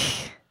think...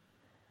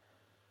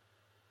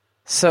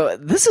 So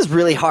this is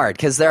really hard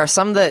because there are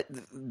some that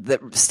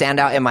stand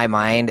out in my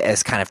mind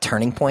as kind of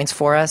turning points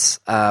for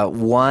us.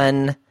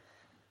 One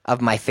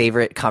of my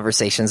favorite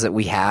conversations that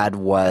we had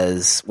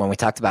was when we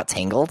talked about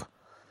Tangled.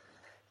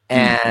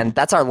 And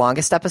that's our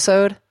longest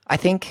episode, I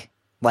think.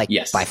 Like,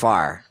 yes. By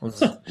far. It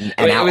was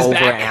an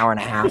hour and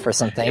a half or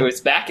something. It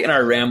was back in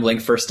our rambling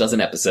first dozen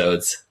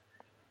episodes.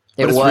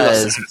 It was real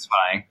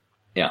satisfying.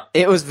 Yeah.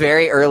 It was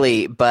very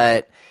early,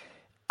 but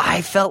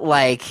I felt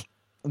like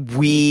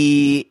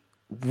we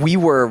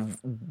were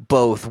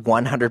both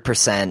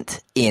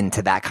 100%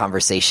 into that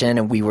conversation,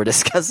 and we were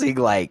discussing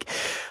like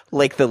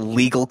the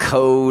legal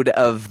code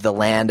of the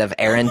land of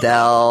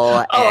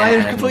Arendelle. Oh, I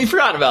had completely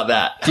forgotten about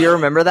that. Do you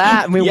remember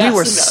that? I mean, Yes, we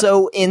were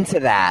so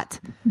into that,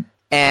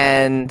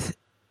 and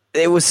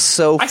it was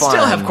so fun. I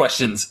still have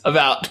questions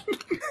about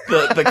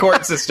the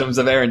court systems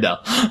of Arendelle.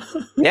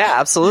 Yeah,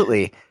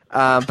 absolutely.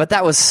 But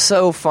that was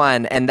so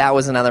fun, and that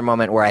was another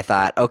moment where I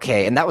thought,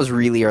 okay, and that was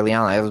really early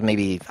on. It was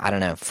maybe, I don't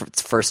know,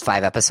 first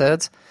 5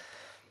 episodes.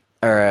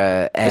 It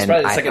was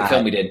probably the second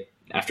film we did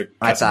after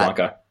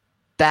Casablanca.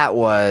 That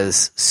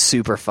was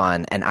super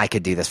fun, and I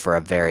could do this for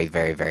a very,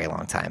 very, very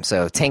long time.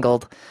 So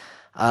Tangled,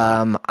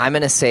 I'm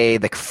going to say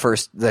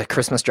the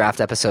Christmas draft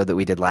episode that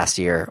we did last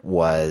year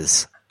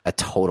was a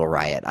total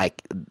riot. I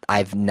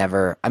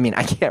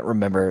can't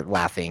remember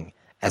laughing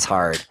as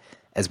hard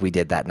as we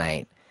did that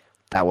night.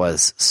 That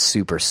was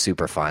super,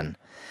 super fun.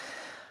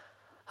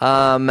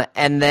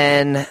 And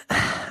then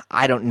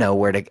I don't know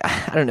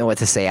what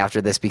to say after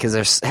this, because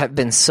there have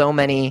been so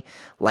many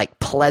like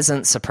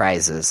pleasant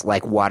surprises,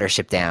 like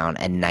Watership Down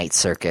and Night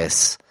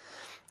Circus,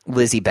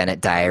 Lizzie Bennett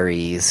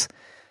Diaries,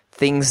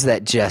 things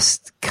that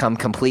just come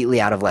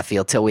completely out of left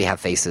field till we have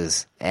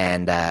faces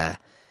and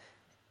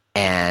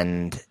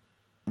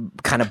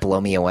kind of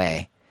blow me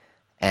away.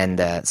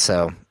 And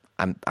so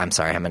I'm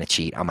sorry, I'm going to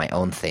cheat on my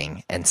own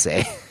thing and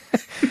say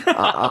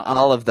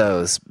all of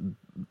those.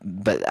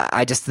 But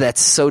that's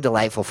so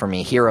delightful for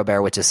me. Hero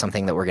Bear, which is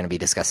something that we're going to be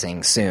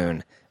discussing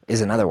soon, is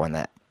another one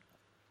that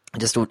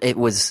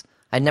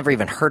I'd never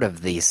even heard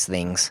of these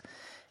things,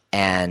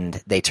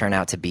 and they turn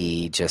out to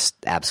be just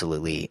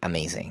absolutely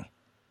amazing.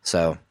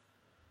 So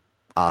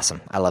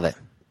awesome. I love it.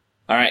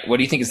 All right. What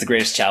do you think is the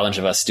greatest challenge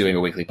of us doing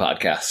a weekly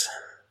podcast?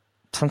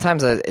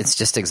 Sometimes it's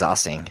just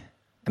exhausting.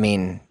 I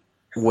mean,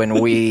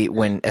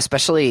 when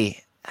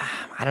especially,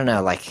 I don't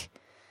know, like,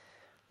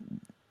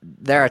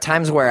 there are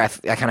times where I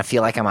kind of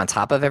feel like I'm on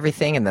top of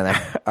everything, and then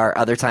there are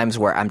other times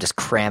where I'm just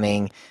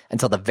cramming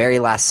until the very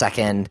last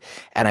second,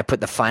 and I put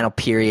the final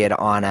period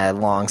on a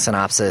long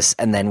synopsis,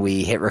 and then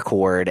we hit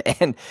record.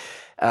 And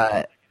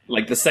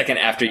like the second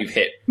after you've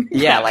hit.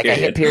 Yeah, like period.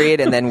 I hit period,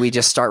 and then we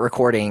just start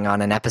recording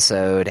on an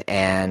episode,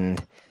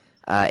 and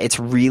it's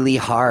really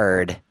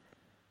hard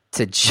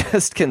to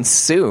just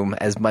consume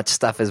as much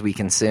stuff as we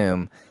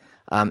consume.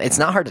 It's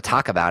not hard to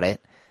talk about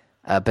it.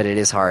 But it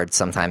is hard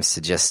sometimes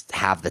to just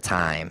have the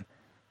time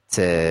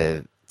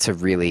to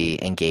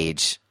really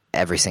engage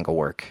every single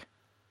work,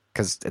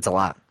 because it's a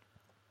lot.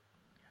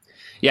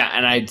 Yeah,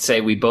 and I'd say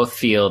we both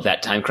feel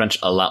that time crunch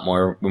a lot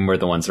more when we're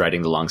the ones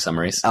writing the long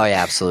summaries. Oh,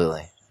 yeah,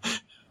 absolutely.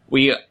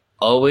 We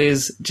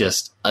always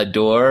just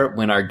adore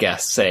when our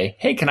guests say,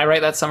 hey, can I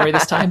write that summary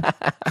this time?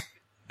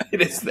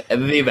 It is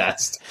the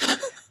best.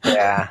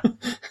 Yeah.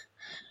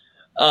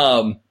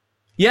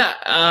 Yeah,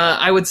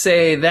 I would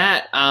say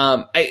that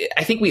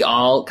I think we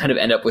all kind of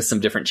end up with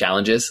some different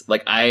challenges.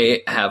 Like,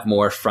 I have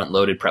more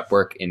front-loaded prep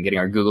work in getting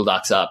our Google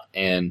Docs up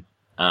and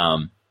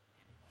finding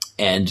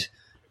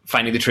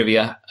the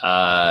trivia.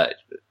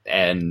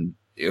 And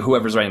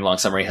whoever's writing the long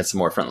summary has some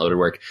more front-loaded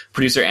work.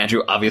 Producer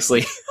Andrew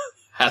obviously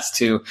has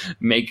to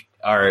make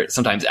our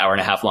sometimes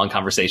hour-and-a-half long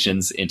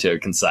conversations into a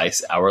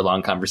concise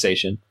hour-long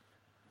conversation.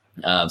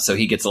 So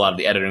he gets a lot of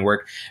the editing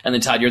work, and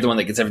then Todd, you're the one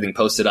that gets everything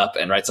posted up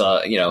and writes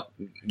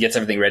gets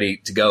everything ready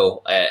to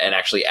go and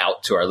actually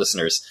out to our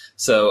listeners.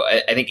 So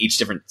I think each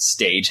different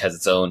stage has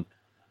its own,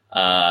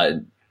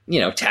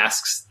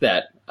 tasks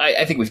that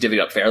I think we've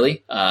divvied up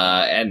fairly.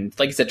 And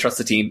like you said, trust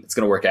the team. It's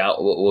going to work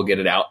out. We'll get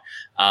it out.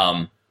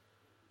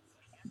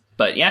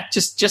 But yeah,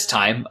 just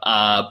time.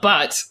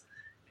 But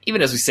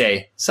even as we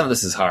say, some of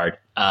this is hard.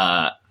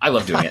 I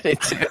love doing it.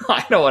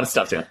 I don't want to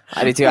stop doing it.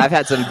 I do too. I've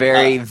had some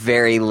very,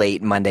 very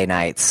late Monday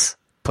nights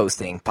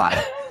posting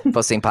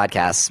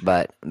podcasts,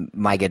 but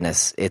my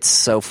goodness, it's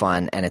so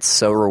fun and it's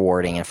so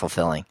rewarding and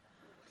fulfilling.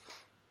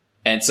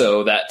 And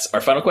so that's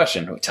our final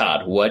question.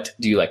 Todd, what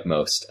do you like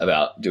most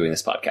about doing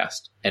this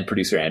podcast? And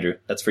producer Andrew,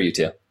 that's for you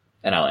too.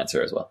 And I'll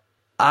answer as well.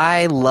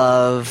 I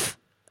love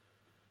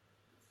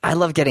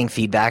getting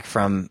feedback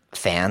from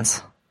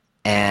fans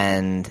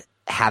and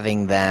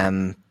having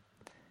them,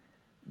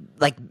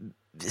 like,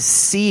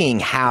 seeing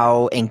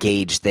how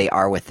engaged they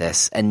are with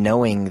this and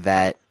knowing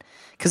that,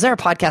 because there are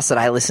podcasts that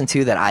I listen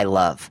to that I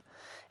love.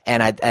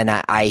 And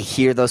I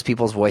hear those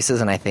people's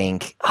voices and I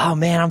think, oh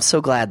man, I'm so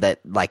glad that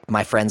like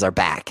my friends are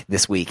back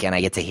this week and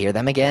I get to hear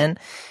them again.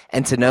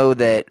 And to know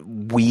that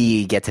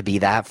we get to be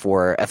that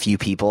for a few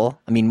people,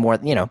 I mean, more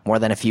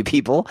than a few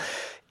people,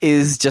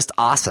 is just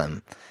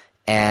awesome.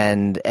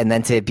 And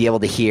then to be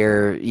able to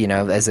hear,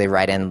 as they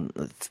write in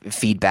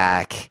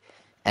feedback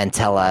and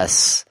tell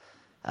us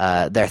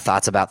their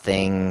thoughts about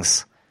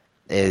things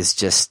is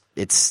just,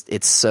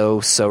 it's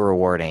so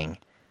rewarding,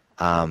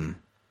 and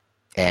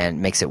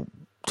makes it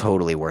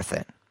totally worth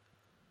it.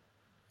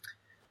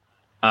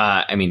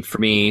 I mean, for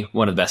me,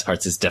 one of the best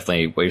parts is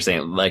definitely what you're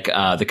saying, like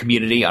the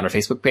community on our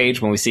Facebook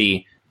page, when we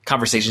see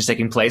conversations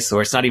taking place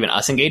where it's not even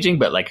us engaging,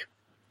 but like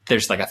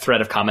there's like a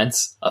thread of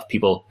comments of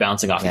people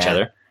bouncing off each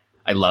other.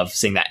 I love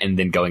seeing that and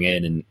then going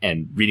in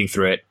and reading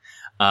through it.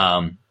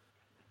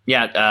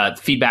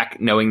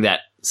 Feedback, knowing that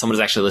someone is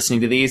actually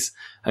listening to these.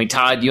 I mean,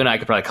 Todd, you and I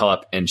could probably call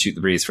up and shoot the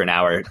breeze for an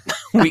hour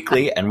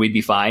weekly and we'd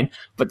be fine.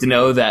 But to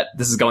know that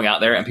this is going out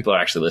there and people are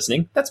actually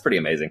listening, that's pretty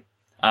amazing.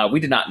 We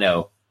did not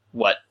know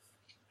what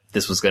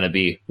this was going to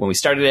be when we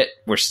started it.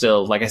 We're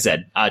still, like I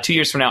said, 2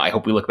 years from now, I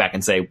hope we look back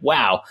and say,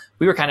 wow,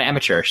 we were kind of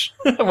amateurish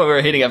when we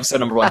were hitting episode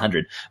number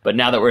 100. But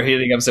now that we're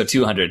hitting episode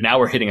 200, now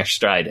we're hitting our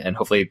stride. And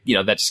hopefully,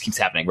 that just keeps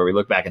happening where we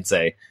look back and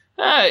say,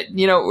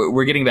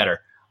 we're getting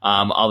better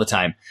all the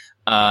time.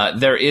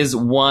 There is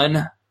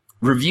one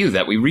review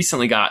that we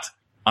recently got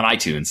on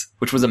iTunes,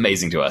 which was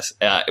amazing to us.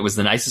 It was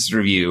the nicest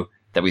review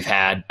that we've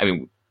had. I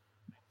mean,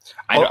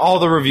 all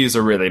the reviews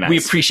are really nice. We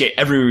appreciate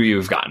every review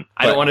we've gotten.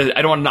 I don't want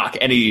to knock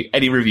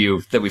any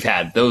review that we've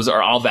had. Those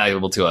are all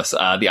valuable to us.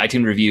 The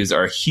iTunes reviews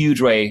are a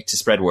huge way to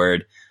spread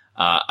word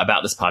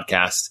about this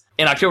podcast.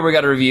 In October, we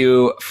got a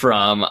review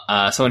from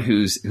someone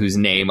whose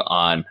name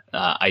on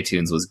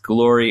iTunes was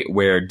Glory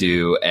Where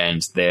Do,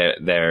 and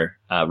their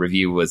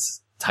review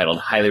was titled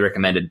 "Highly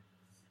Recommended."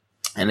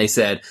 And they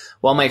said,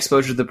 while my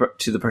exposure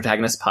to the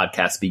Protagonist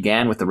podcast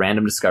began with the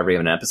random discovery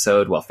of an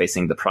episode while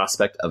facing the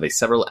prospect of a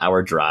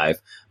several-hour drive,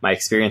 my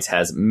experience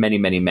has many,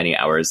 many, many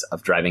hours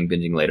of driving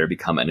binging later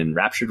become an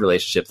enraptured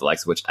relationship the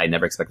likes of which I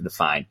never expected to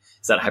find.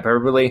 Is that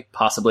hyperbole?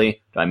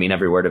 Possibly. Do I mean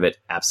every word of it?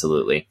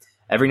 Absolutely.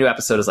 Every new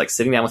episode is like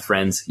sitting down with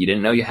friends you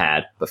didn't know you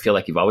had, but feel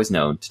like you've always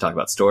known, to talk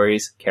about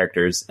stories,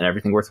 characters, and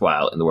everything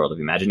worthwhile in the world of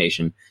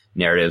imagination,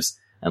 narratives,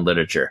 and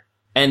literature.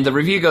 And the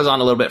review goes on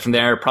a little bit from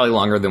there, probably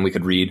longer than we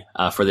could read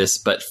for this.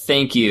 But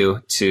thank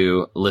you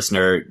to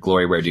listener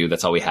Glory Where Do.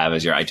 That's all we have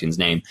as your iTunes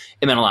name.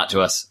 It meant a lot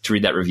to us to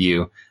read that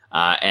review.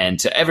 And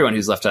to everyone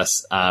who's left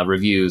us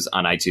reviews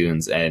on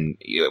iTunes, and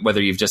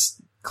whether you've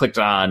just clicked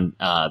on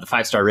the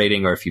 5-star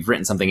rating or if you've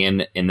written something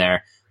in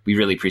there, we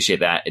really appreciate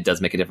that. It does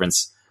make a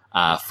difference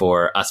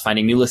for us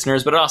finding new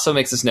listeners, but it also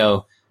makes us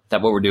know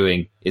that what we're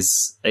doing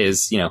is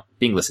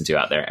being listened to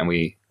out there. And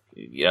we,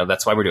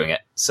 that's why we're doing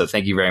it. So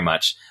thank you very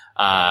much.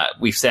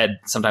 We've said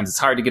sometimes it's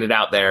hard to get it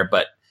out there,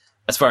 but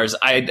as far as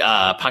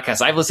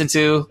podcasts I've listened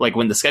to, like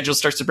when the schedule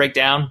starts to break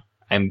down,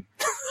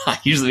 I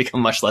usually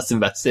become much less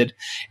invested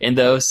in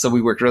those. So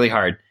we worked really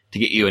hard to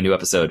get you a new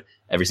episode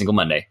every single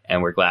Monday,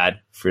 and we're glad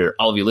for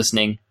all of you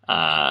listening.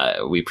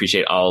 We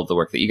appreciate all the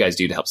work that you guys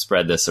do to help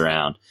spread this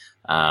around.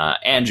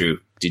 Andrew,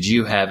 did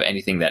you have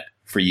anything that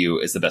for you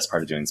is the best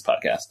part of doing this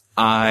podcast?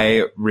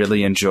 I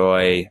really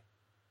enjoy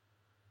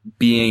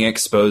being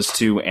exposed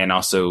to and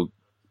also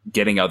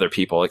getting other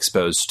people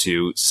exposed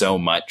to so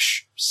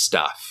much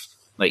stuff.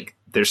 Like,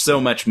 there's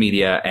so much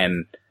media,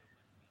 and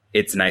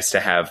it's nice to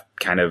have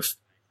kind of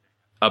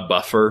a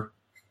buffer,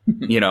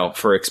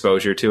 for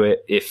exposure to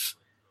it. If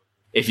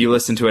you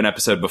listen to an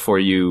episode before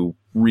you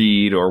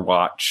read or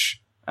watch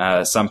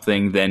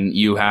something, then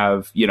you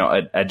have,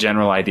 a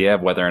general idea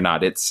of whether or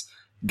not it's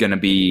going to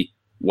be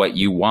what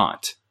you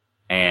want.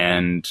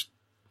 And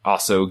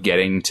also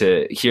getting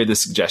to hear the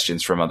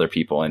suggestions from other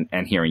people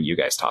and hearing you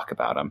guys talk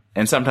about them.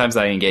 And sometimes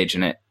I engage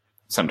in it.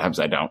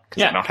 Sometimes I don't,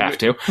 because I don't have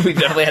to. We've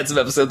definitely had some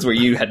episodes where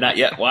you had not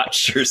yet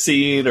watched or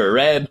seen or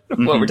read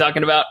what we're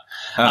talking about.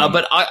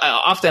 But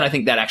often I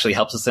think that actually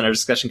helps us in our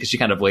discussion, because you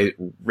kind of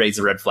raise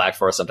a red flag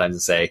for us sometimes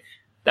and say,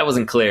 that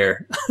wasn't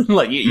clear.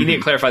 Like, you need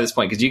to clarify this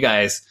point, because you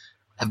guys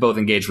have both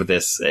engaged with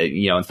this,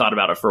 and thought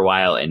about it for a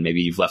while, and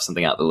maybe you've left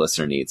something out the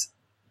listener needs.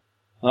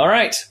 All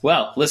right.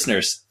 Well,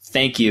 listeners,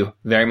 thank you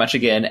very much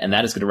again. And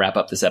that is going to wrap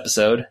up this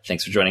episode.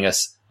 Thanks for joining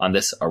us on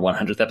this, our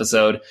 100th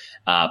episode.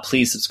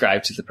 Please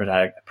subscribe to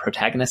the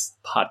Protagonist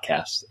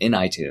podcast in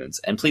iTunes,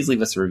 and please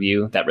leave us a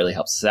review. That really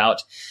helps us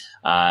out.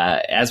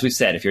 As we've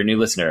said, if you're a new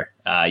listener,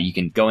 you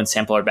can go and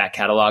sample our back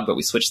catalog, but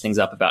we switched things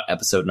up about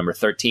episode number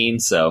 13.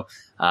 So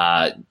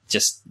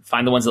just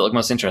find the ones that look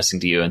most interesting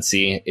to you and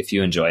see if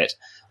you enjoy it.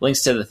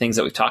 Links to the things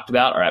that we've talked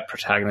about are at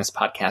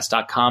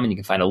protagonistpodcast.com, and you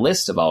can find a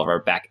list of all of our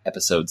back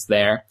episodes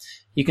there.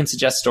 You can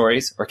suggest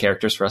stories or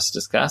characters for us to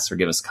discuss or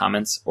give us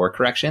comments or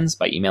corrections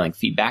by emailing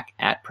feedback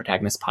at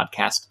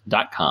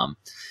protagonistpodcast.com.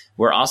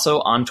 We're also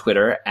on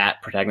Twitter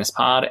at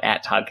protagonistpod,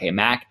 at Todd K.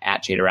 Mack,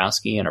 at Jay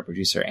Dorowski, and our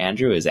producer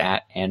Andrew is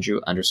at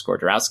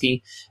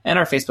Andrew_Dorowski. And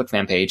our Facebook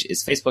fan page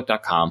is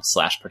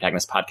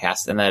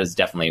facebook.com/protagonistpodcast, and that is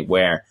definitely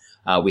where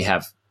we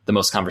have the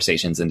most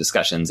conversations and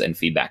discussions and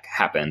feedback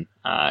happen.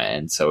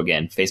 And so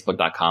again,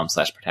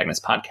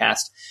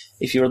 facebook.com/protagonistpodcast.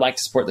 If you would like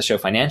to support the show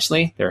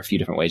financially, there are a few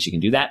different ways you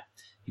can do that.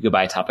 You could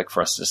buy a topic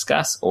for us to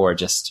discuss or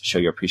just show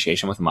your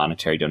appreciation with a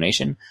monetary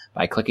donation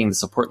by clicking the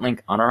support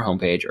link on our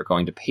homepage or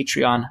going to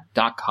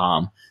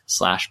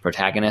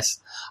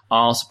patreon.com/protagonist.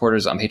 All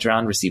supporters on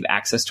Patreon receive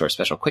access to our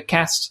special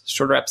quickcast,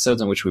 shorter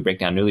episodes in which we break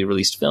down newly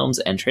released films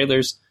and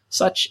trailers,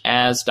 such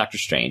as Doctor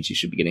Strange. You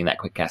should be getting that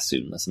quickcast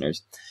soon,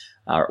 listeners.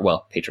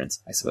 Well, patrons,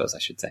 I suppose I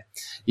should say.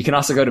 You can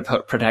also go to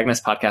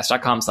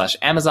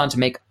protagonistpodcast.com/Amazon to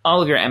make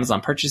all of your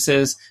Amazon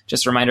purchases.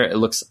 Just a reminder, it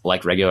looks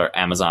like regular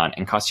Amazon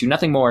and costs you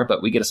nothing more,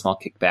 but we get a small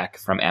kickback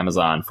from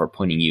Amazon for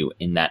pointing you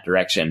in that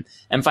direction.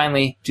 And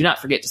finally, do not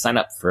forget to sign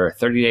up for a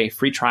 30-day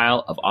free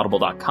trial of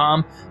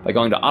audible.com by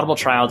going to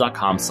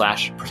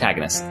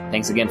audibletrial.com/protagonist.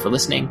 Thanks again for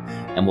listening,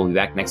 and we'll be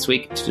back next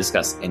week to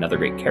discuss another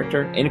great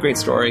character in a great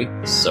story.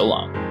 So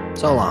long.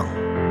 So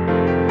long.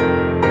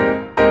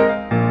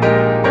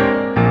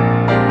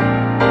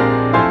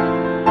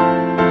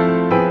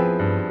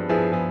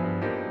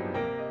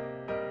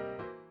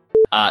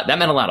 That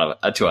meant a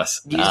lot to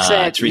us. You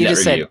said, to read that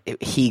review.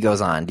 He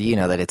goes on. Do you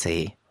know that it's a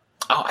he?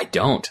 Oh, I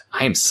don't.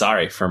 I am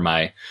sorry for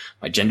my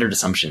gendered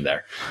assumption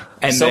there.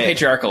 And so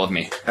patriarchal of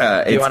me.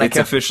 It's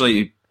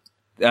officially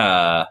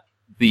the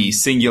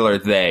singular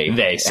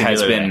they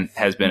has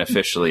been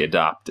officially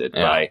adopted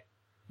by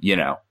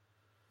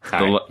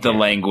the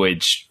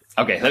language.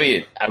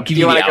 Okay, I'll give Do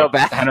you want to go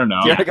back? I don't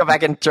know. Do you want to go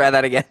back and try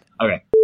that again? Okay.